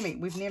 but we've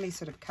nearly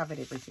sort of covered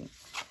everything.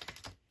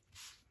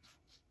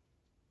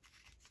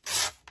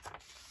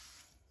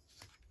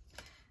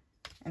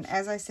 And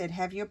as I said,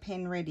 have your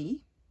pen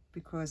ready,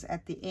 because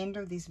at the end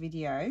of this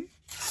video,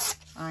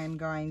 I am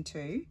going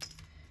to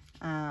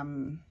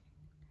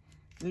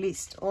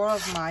list all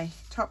of my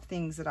top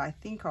things that I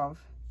think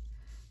of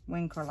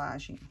when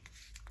collaging.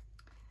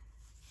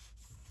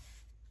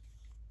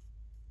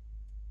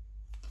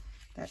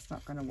 That's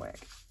not going to work.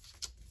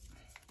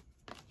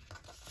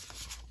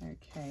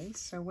 Okay,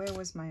 so where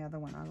was my other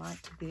one? I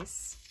liked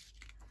this.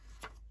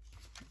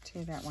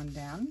 Tear that one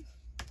down.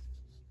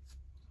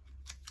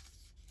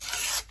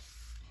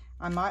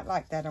 I might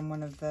like that on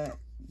one of the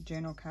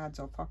journal cards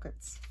or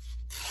pockets.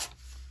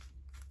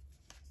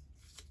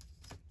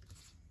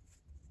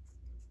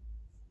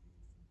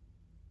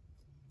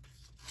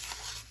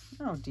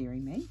 Oh, dearie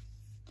me.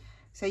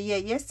 So yeah,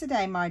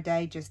 yesterday my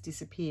day just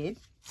disappeared.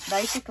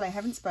 Basically, I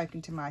haven't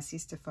spoken to my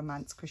sister for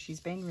months because she's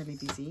been really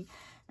busy,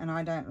 and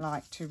I don't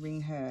like to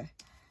ring her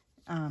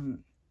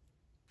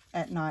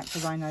at night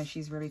because I know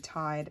she's really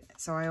tired.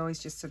 So I always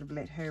just sort of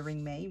let her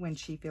ring me when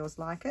she feels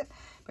like it.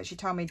 But she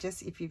told me,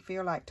 just if you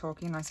feel like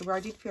talking, and I said, well,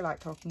 I did feel like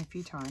talking a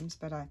few times,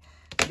 but I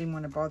didn't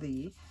want to bother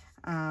you.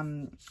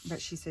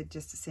 But she said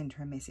just to send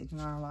her a message,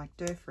 and I was like,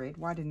 Durfred,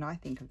 why didn't I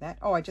think of that?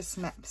 Oh, I just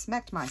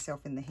smacked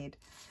myself in the head.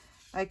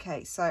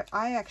 Okay, so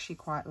I actually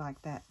quite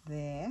like that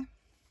there.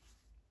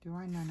 Do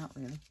I? No, not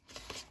really.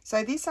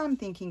 So this I'm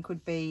thinking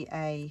could be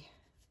a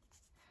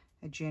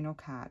journal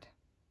card.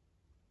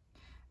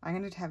 I'm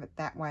going to have it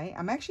that way.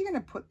 I'm actually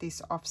going to put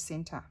this off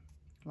center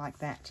like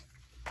that.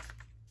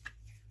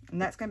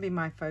 And that's going to be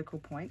my focal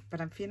point.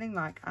 But I'm feeling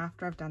like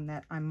after I've done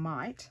that, I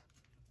might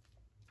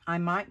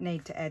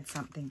need to add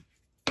something.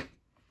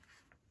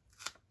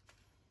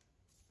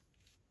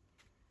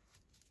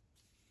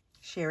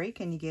 Sherry,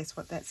 can you guess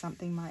what that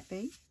something might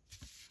be?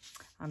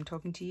 I'm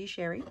talking to you,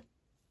 Sherry.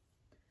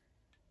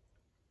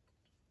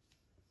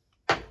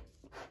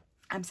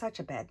 I'm such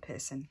a bad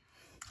person.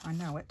 I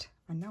know it.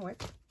 I know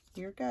it.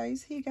 Here it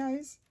goes. Here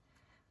goes.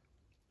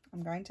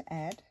 I'm going to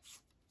add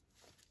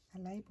a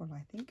label,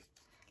 I think.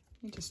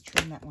 Let me just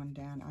trim that one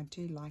down. I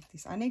do like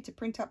this. I need to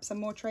print up some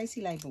more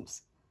Tracy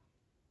labels.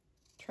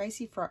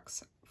 Tracy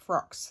Frocks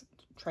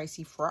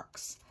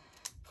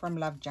from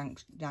Love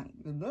Junk,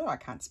 I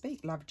can't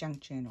speak, Love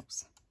Junk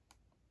Journals.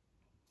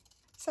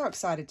 So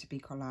excited to be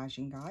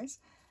collaging, guys,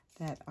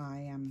 that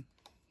I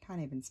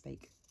can't even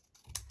speak.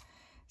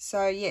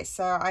 So yes,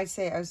 so I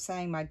was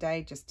saying my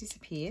day just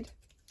disappeared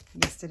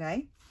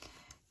yesterday,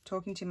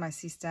 talking to my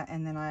sister,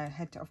 and then I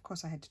had to, of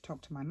course, I had to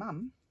talk to my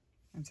mum,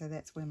 and so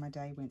that's where my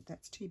day went.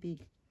 That's too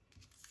big.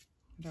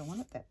 I don't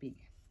want it that big.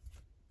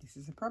 This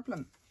is a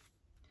problem.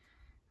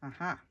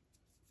 Aha.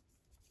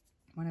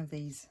 One of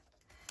these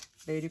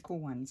vertical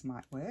ones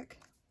might work.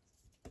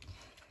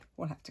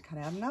 We'll have to cut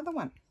out another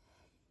one.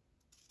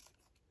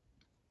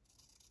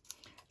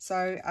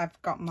 So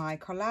I've got my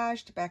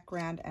collaged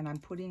background and I'm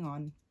putting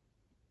on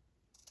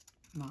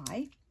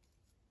my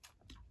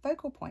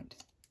focal point.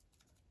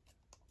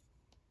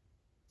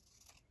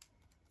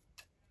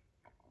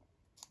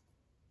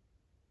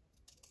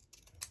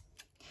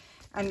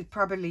 And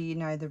probably you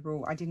know the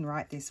rule. I didn't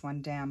write this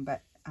one down,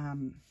 but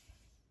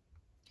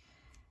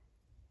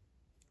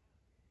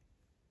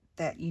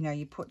that, you know,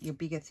 you put your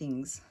bigger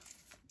things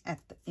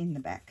in the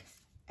back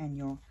and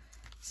your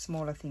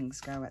smaller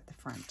things go at the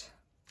front,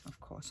 of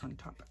course, on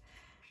top.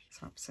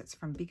 So it's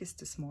from biggest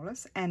to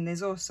smallest. And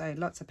there's also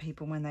lots of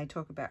people, when they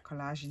talk about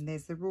collaging,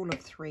 there's the rule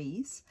of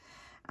threes.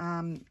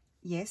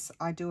 Yes,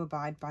 I do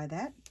abide by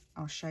that.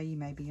 I'll show you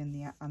maybe on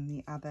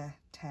the other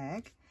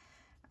tag.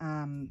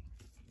 The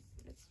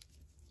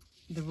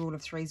rule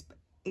of threes.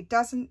 It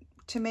doesn't,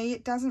 to me,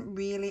 it doesn't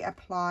really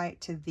apply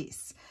to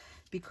this,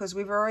 because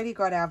we've already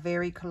got our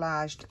very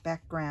collaged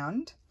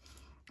background.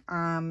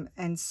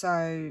 And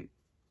so,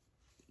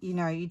 you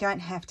know, you don't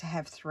have to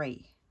have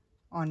 3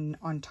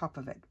 on top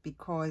of it,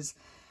 because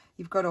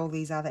you've got all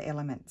these other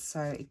elements.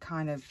 So it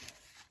kind of,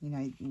 you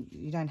know,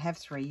 you don't have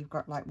 3. You've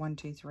got like 1,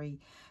 2, 3,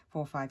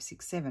 4, 5,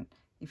 6, 7,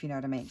 if you know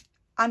what I mean.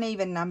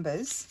 Uneven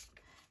numbers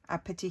are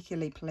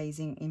particularly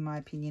pleasing, in my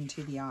opinion,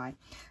 to the eye.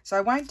 So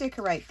I won't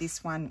decorate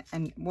this one.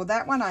 And, well,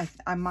 that one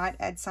I might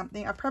add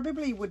something. I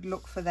probably would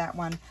look for that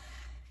one.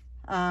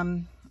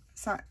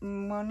 So,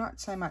 well,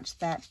 not so much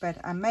that, but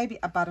maybe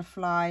a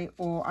butterfly,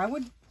 or I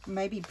would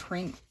maybe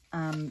print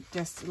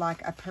just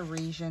like a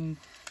Parisian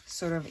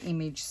sort of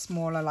image,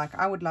 smaller. Like,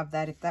 I would love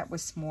that if that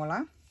was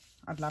smaller.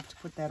 I'd love to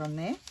put that on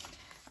there,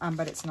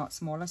 but it's not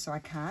smaller, so I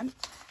can't.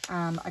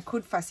 I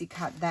could fussy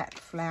cut that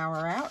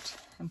flower out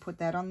and put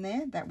that on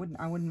there.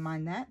 I wouldn't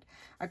mind that.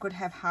 I could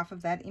have half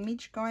of that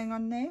image going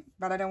on there,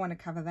 but I don't want to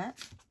cover that.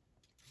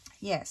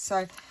 Yeah,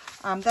 so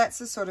that's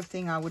the sort of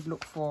thing I would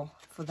look for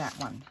that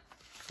one,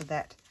 for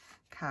that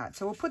card.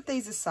 So we'll put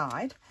these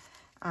aside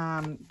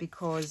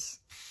because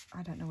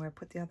I don't know where I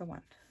put the other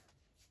one.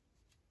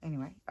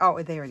 Anyway,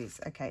 oh, there it is.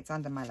 Okay, it's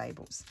under my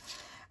labels.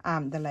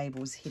 The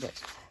labels hid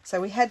it.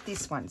 So we had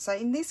this one. So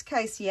in this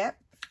case, yeah,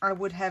 I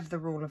would have the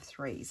rule of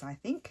threes, I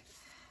think.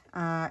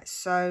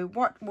 So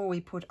what will we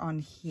put on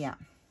here?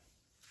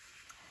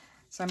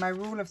 So my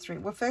rule of 3,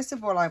 well, first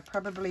of all, I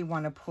probably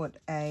want to put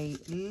a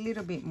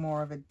little bit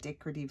more of a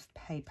decorative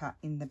paper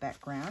in the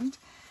background.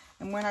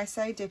 And when I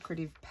say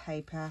decorative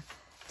paper,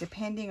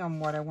 depending on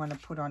what I want to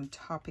put on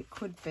top, it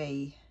could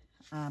be,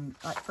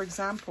 like, for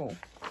example,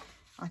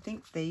 I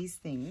think these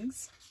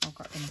things, I've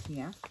got them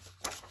here.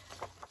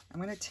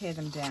 I'm going to tear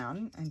them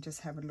down and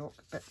just have a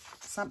look. But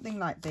something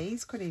like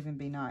these could even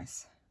be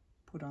nice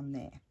put on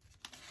there.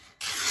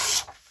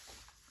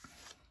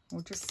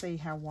 We'll just see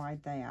how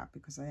wide they are,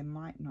 because they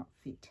might not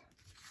fit.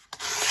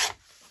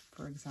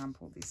 For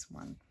example, this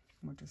one.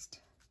 We'll just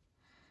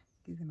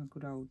give them a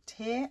good old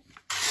tear.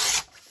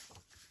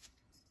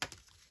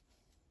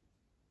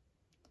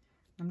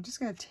 I'm just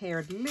going to tear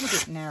it a little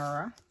bit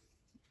narrower.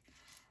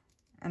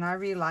 And I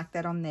really like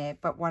that on there.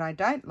 But what I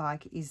don't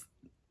like is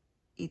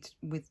it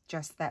with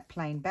just that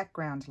plain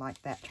background like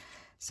that.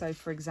 So,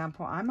 for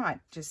example, I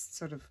might just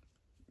sort of,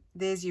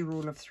 there's your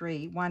rule of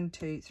 3. 1,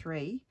 2,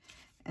 3.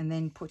 And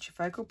then put your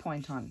focal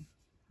point on.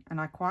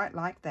 And I quite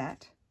like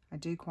that. I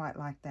do quite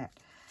like that.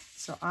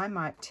 So I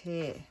might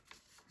tear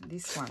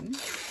this one.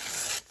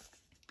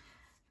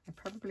 I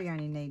probably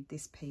only need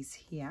this piece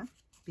here,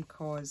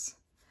 because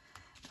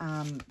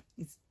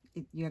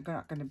you're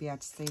not going to be able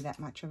to see that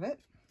much of it.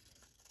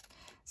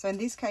 So in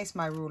this case,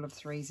 my rule of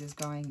 3s is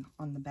going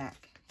on the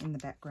back, in the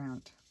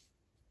background.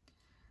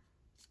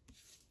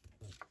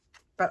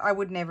 But I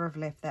would never have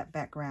left that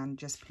background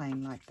just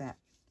plain like that.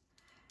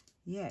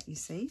 Yeah, you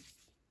see?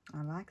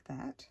 I like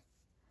that.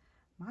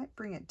 Might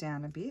bring it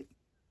down a bit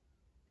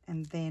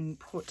and then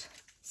put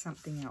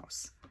something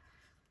else.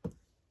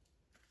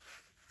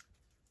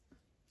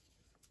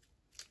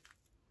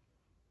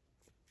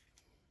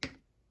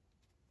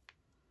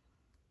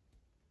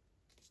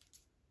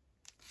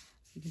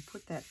 You can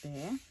put that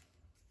there.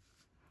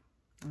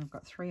 And I've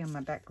got 3 on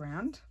my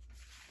background.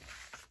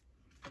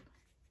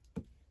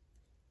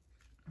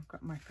 I've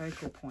got my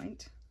focal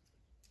point.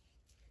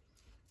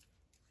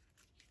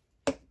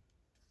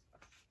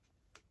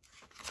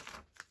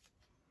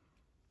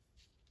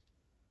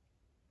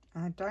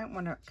 I don't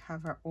want to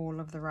cover all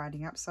of the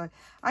writing up, so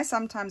I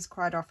sometimes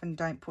quite often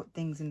don't put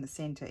things in the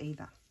center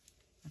either.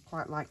 I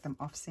quite like them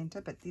off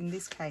center, but in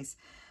this case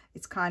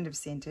it's kind of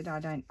centered.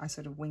 I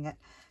sort of wing it,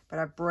 but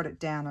I've brought it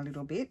down a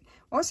little bit.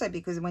 Also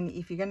because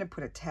if you're going to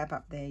put a tab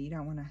up there, you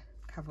don't want to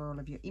cover all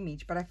of your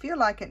image, but I feel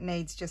like it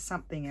needs just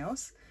something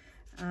else.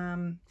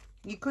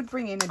 You could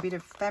bring in a bit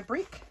of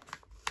fabric,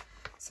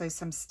 so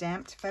some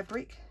stamped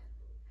fabric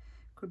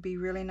could be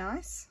really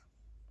nice,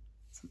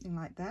 something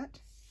like that.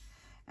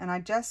 And I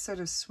just sort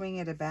of swing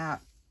it about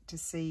to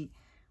see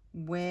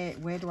where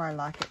do I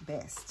like it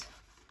best.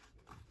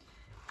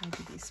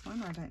 Maybe this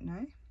one, I don't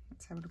know.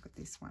 Let's have a look at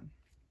this one.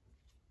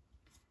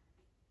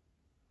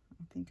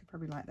 I think I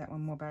probably like that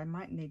one more, but I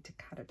might need to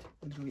cut it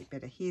a little bit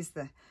better. Here's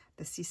the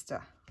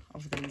sister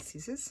of these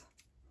scissors.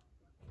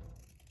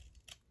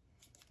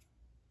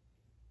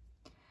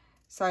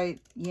 So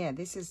yeah,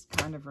 this is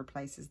kind of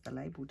replaces the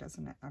label,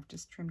 doesn't it? I've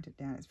just trimmed it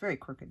down. It's very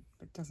crooked,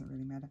 but it doesn't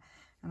really matter.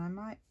 And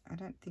I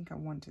don't think I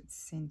want it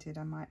centered.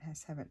 I might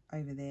have it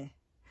over there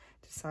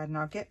to the side. And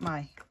I'll get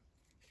my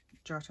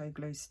Giotto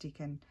glue stick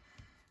and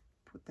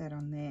put that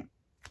on there.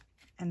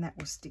 And that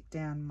will stick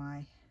down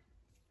my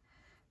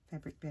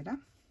fabric better.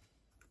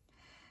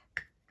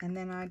 And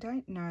then I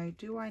don't know,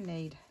 do I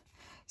need...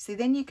 See,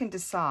 then you can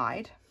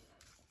decide.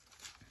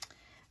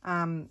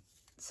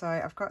 So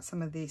I've got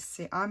some of this.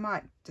 See, I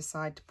might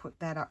decide to put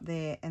that up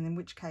there, and in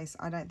which case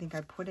I don't think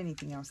I'd put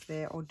anything else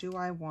there. Or do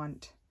I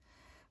want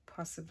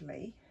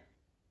possibly...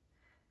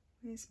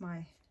 Where's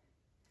my...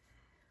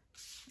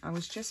 I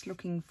was just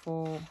looking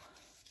for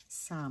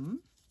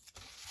some...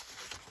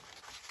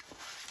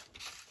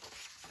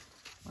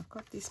 I've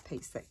got this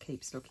piece that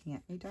keeps looking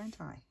at me, don't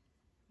I?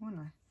 Oh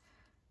no,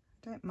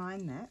 I don't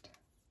mind that.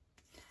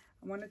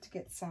 I wanted to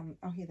get some...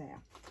 Oh, here they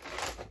are.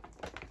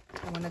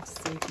 I wanted to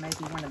see if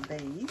maybe one of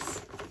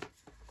these,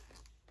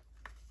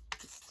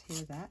 just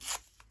tear that.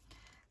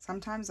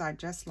 Sometimes I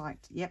just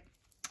liked, yep,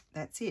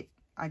 that's it.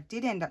 I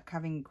did end up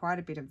covering quite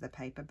a bit of the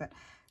paper, but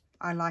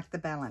I like the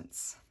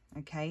balance,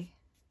 okay?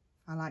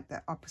 I like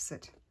the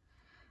opposite.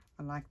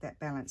 I like that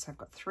balance. I've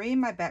got 3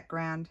 in my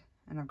background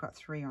and I've got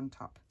 3 on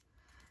top.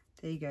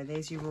 There you go.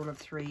 There's your rule of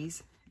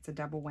 3s. It's a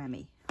double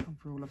whammy of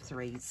rule of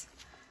 3s.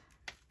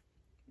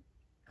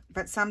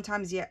 But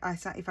sometimes, yeah,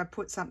 if I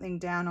put something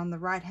down on the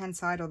right-hand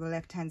side or the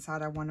left-hand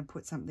side, I want to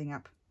put something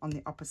up on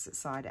the opposite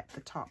side at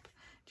the top.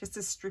 Just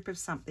a strip of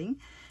something.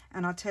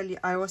 And I'll tell you,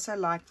 I also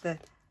like the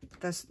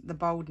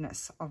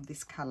boldness of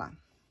this colour,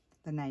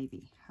 the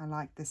navy. I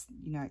like this,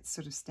 you know, it's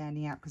sort of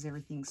standing out because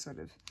everything's sort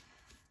of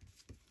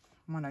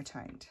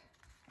monotoned.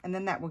 And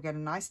then that will get a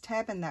nice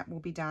tab and that will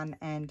be done.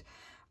 And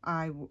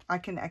I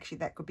can actually,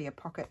 that could be a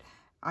pocket.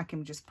 I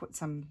can just put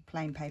some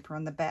plain paper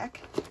on the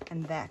back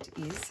and that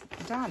is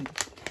done.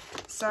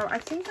 So I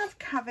think I've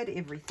covered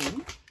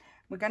everything.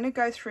 We're going to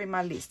go through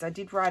my list. I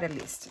did write a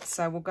list.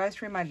 So we'll go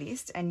through my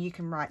list and you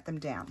can write them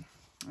down.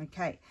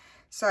 Okay.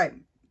 So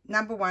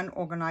number 1,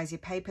 organize your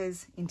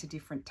papers into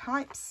different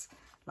types.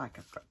 Like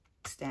I've got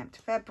stamped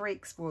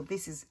fabrics. Well,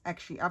 this is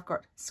actually, I've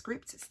got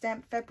script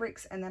stamped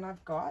fabrics and then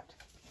I've got,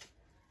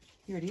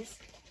 here it is,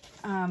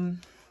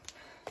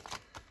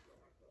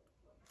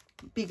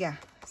 bigger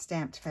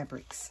stamped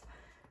fabrics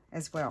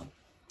as well.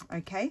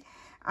 Okay.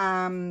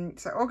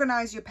 So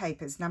organize your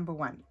papers, number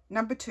 1.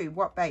 Number 2,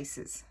 what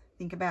bases?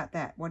 Think about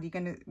that. What are you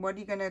going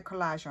to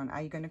collage on?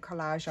 Are you going to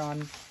collage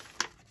on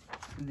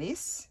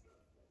this?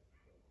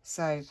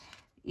 So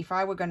if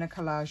I were going to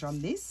collage on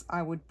this,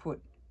 I would put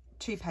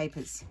 2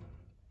 papers,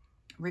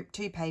 rip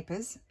 2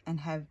 papers and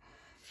have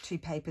 2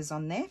 papers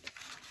on there.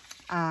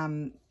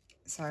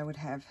 So I would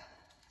have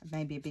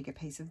maybe a bigger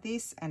piece of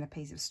this and a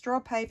piece of straw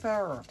paper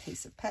or a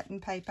piece of pattern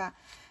paper,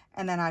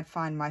 and then I'd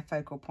find my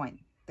focal point.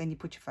 Then you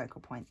put your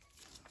focal point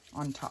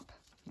on top.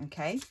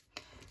 Okay,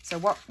 so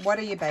what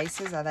are your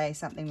bases? Are they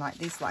something like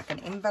this, like an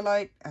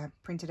envelope, a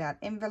printed out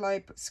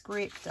envelope,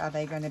 script? Are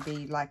they going to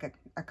be like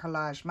a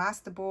collage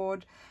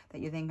masterboard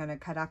that you're then going to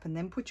cut up and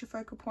then put your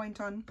focal point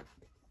on?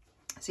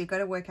 So you've got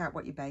to work out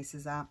what your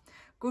bases are.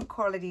 Good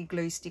quality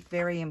glue stick,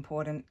 very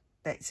important,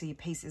 that so your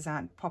pieces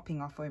aren't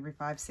popping off every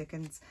 5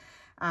 seconds.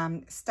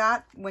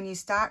 When you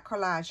start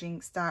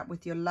collaging, start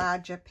with your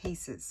larger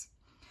pieces.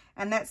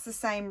 And that's the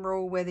same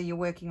rule whether you're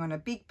working on a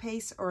big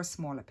piece or a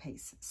smaller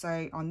piece.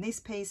 So on this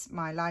piece,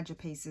 my larger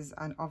pieces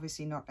are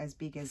obviously not as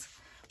big as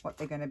what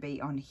they're going to be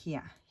on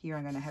here. Here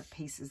I'm going to have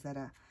pieces that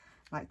are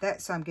like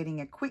that. So I'm getting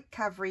a quick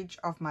coverage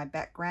of my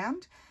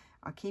background.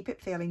 I keep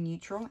it fairly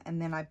neutral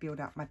and then I build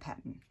up my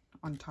pattern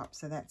on top.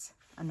 So that's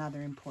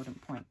another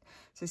important point.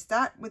 So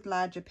start with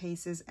larger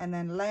pieces and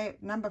then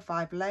number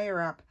 5,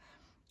 layer up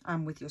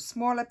with your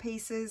smaller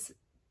pieces,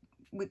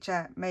 which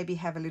maybe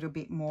have a little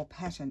bit more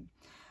pattern.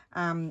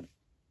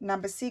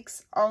 Number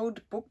 6,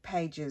 old book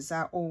pages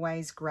are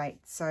always great.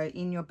 So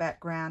in your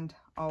background,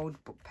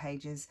 old book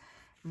pages,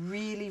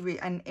 Really,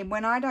 and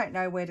when I don't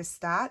know where to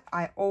start,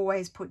 I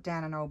always put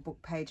down an old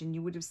book page, and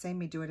you would have seen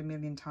me do it a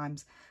million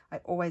times. I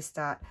always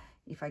start,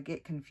 if I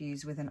get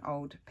confused, with an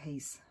old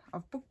piece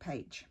of book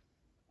page.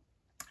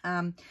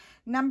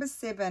 Number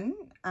 7,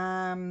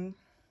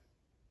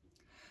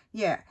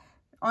 yeah,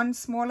 on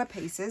smaller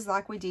pieces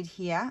like we did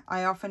here,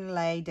 I often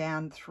lay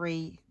down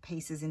 3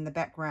 pieces in the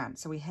background.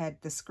 So we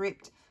had the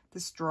script, the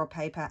straw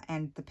paper,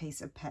 and the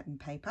piece of pattern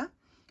paper.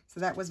 So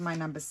that was my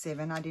number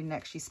 7. I didn't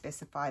actually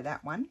specify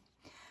that one.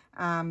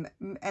 And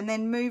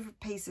then move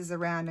pieces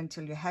around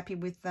until you're happy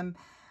with them,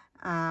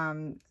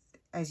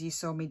 as you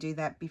saw me do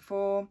that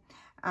before.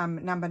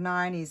 Number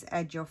 9 is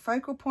add your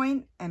focal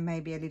point and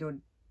maybe a little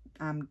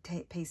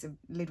piece of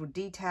little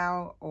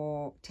detail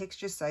or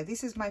texture. So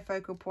this is my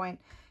focal point,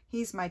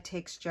 here's my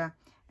texture,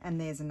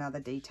 and there's another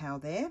detail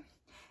there.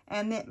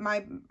 And that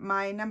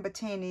my number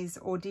 10 is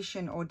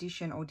audition,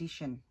 audition,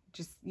 audition.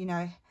 Just, you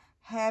know,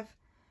 have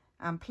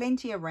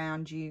plenty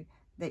around you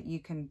that you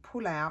can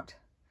pull out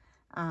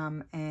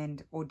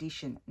and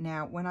audition.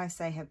 Now, when I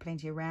say have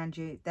plenty around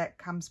you, that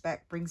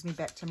brings me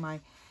back to my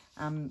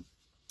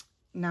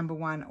number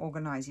 1,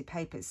 organize your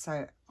papers.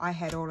 So I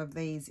had all of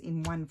these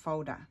in one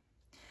folder,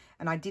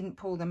 and I didn't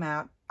pull them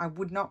out. I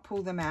would not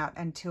pull them out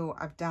until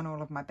I've done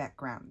all of my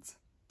backgrounds.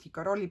 If you've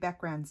got all your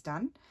backgrounds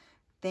done,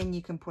 then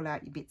you can pull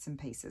out your bits and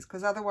pieces,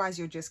 because otherwise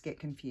you'll just get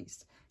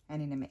confused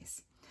and in a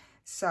mess.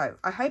 So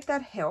I hope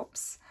that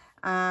helps.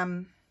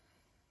 I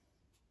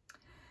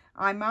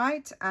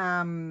might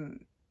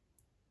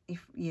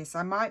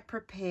I might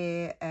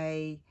prepare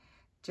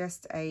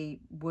just a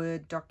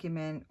Word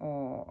document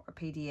or a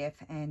PDF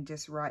and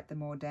just write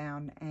them all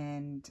down,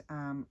 and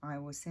I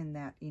will send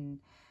that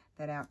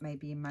out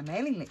maybe in my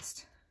mailing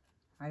list.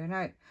 I don't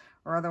know,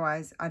 or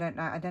otherwise I don't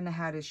know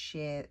how to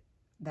share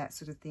that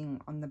sort of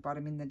thing on the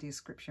bottom in the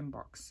description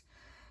box.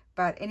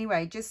 But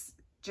anyway, just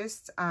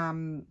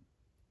write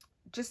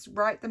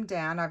them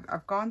down.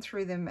 I've gone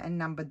through them and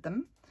numbered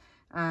them.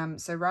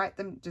 So write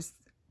them, just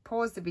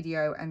pause the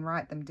video and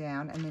write them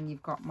down, and then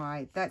you've got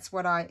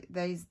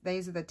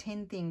these are the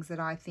 10 things that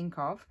I think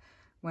of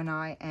when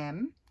I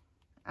am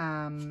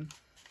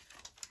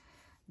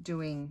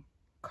doing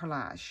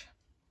collage.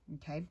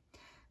 Okay,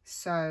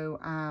 so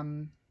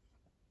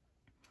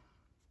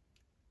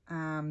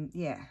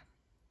yeah.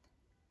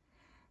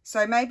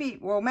 So maybe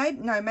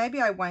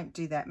I won't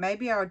do that.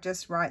 Maybe I'll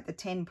just write the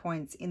 10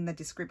 points in the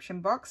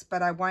description box,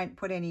 but I won't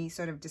put any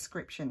sort of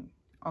description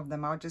of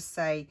them. I'll just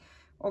say,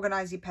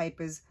 organize your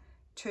papers,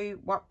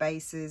 2, what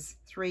bases,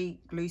 3,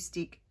 glue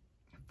stick,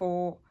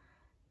 4,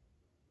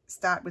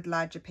 start with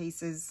larger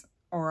pieces,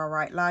 or I'll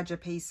write larger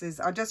pieces.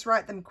 I'll just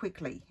write them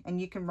quickly, and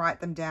you can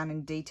write them down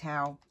in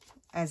detail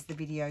as the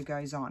video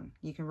goes on.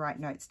 You can write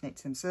notes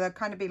next to them. So they'll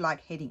kind of be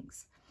like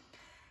headings.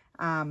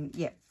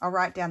 Yeah, I'll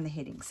write down the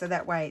headings, so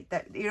that way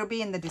that it'll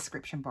be in the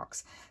description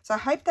box. So I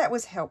hope that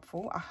was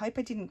helpful. I hope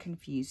I didn't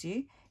confuse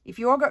you. If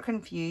you all got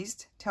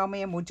confused, tell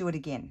me and we'll do it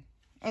again.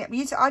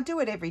 I do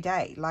it every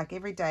day. Like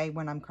every day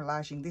when I'm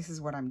collaging, this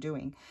is what I'm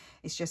doing.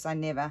 It's just I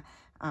never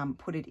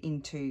put it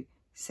into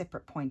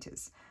separate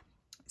pointers.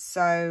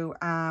 So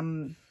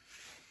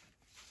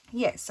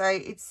yeah, so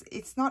it's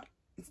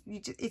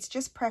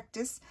just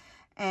practice.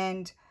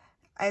 And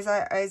as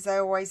I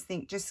always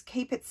think, just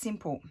keep it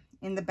simple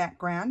in the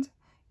background.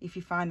 If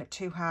you find it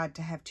too hard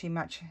to have too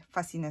much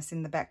fussiness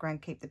in the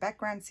background, keep the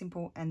background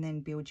simple and then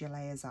build your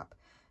layers up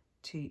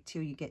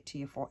till you get to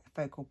your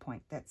focal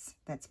point.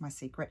 That's my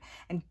secret.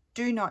 And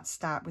do not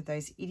start with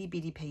those itty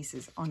bitty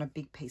pieces on a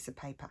big piece of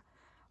paper.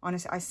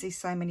 Honestly, I see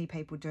so many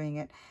people doing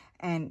it,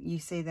 and you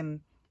see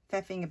them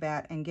faffing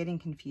about and getting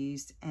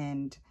confused,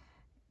 and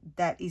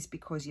that is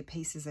because your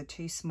pieces are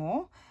too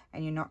small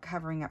and you're not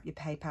covering up your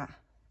paper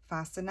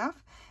fast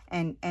enough.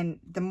 And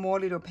the more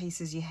little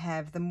pieces you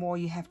have, the more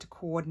you have to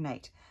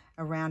coordinate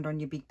around on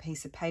your big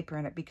piece of paper,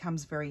 and it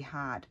becomes very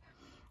hard.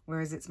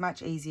 Whereas it's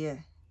much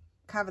easier,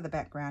 cover the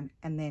background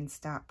and then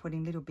start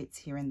putting little bits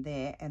here and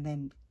there, and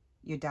then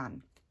you're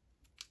done.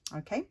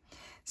 Okay,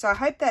 so I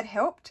hope that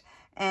helped,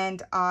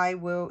 and I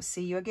will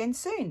see you again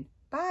soon.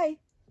 Bye.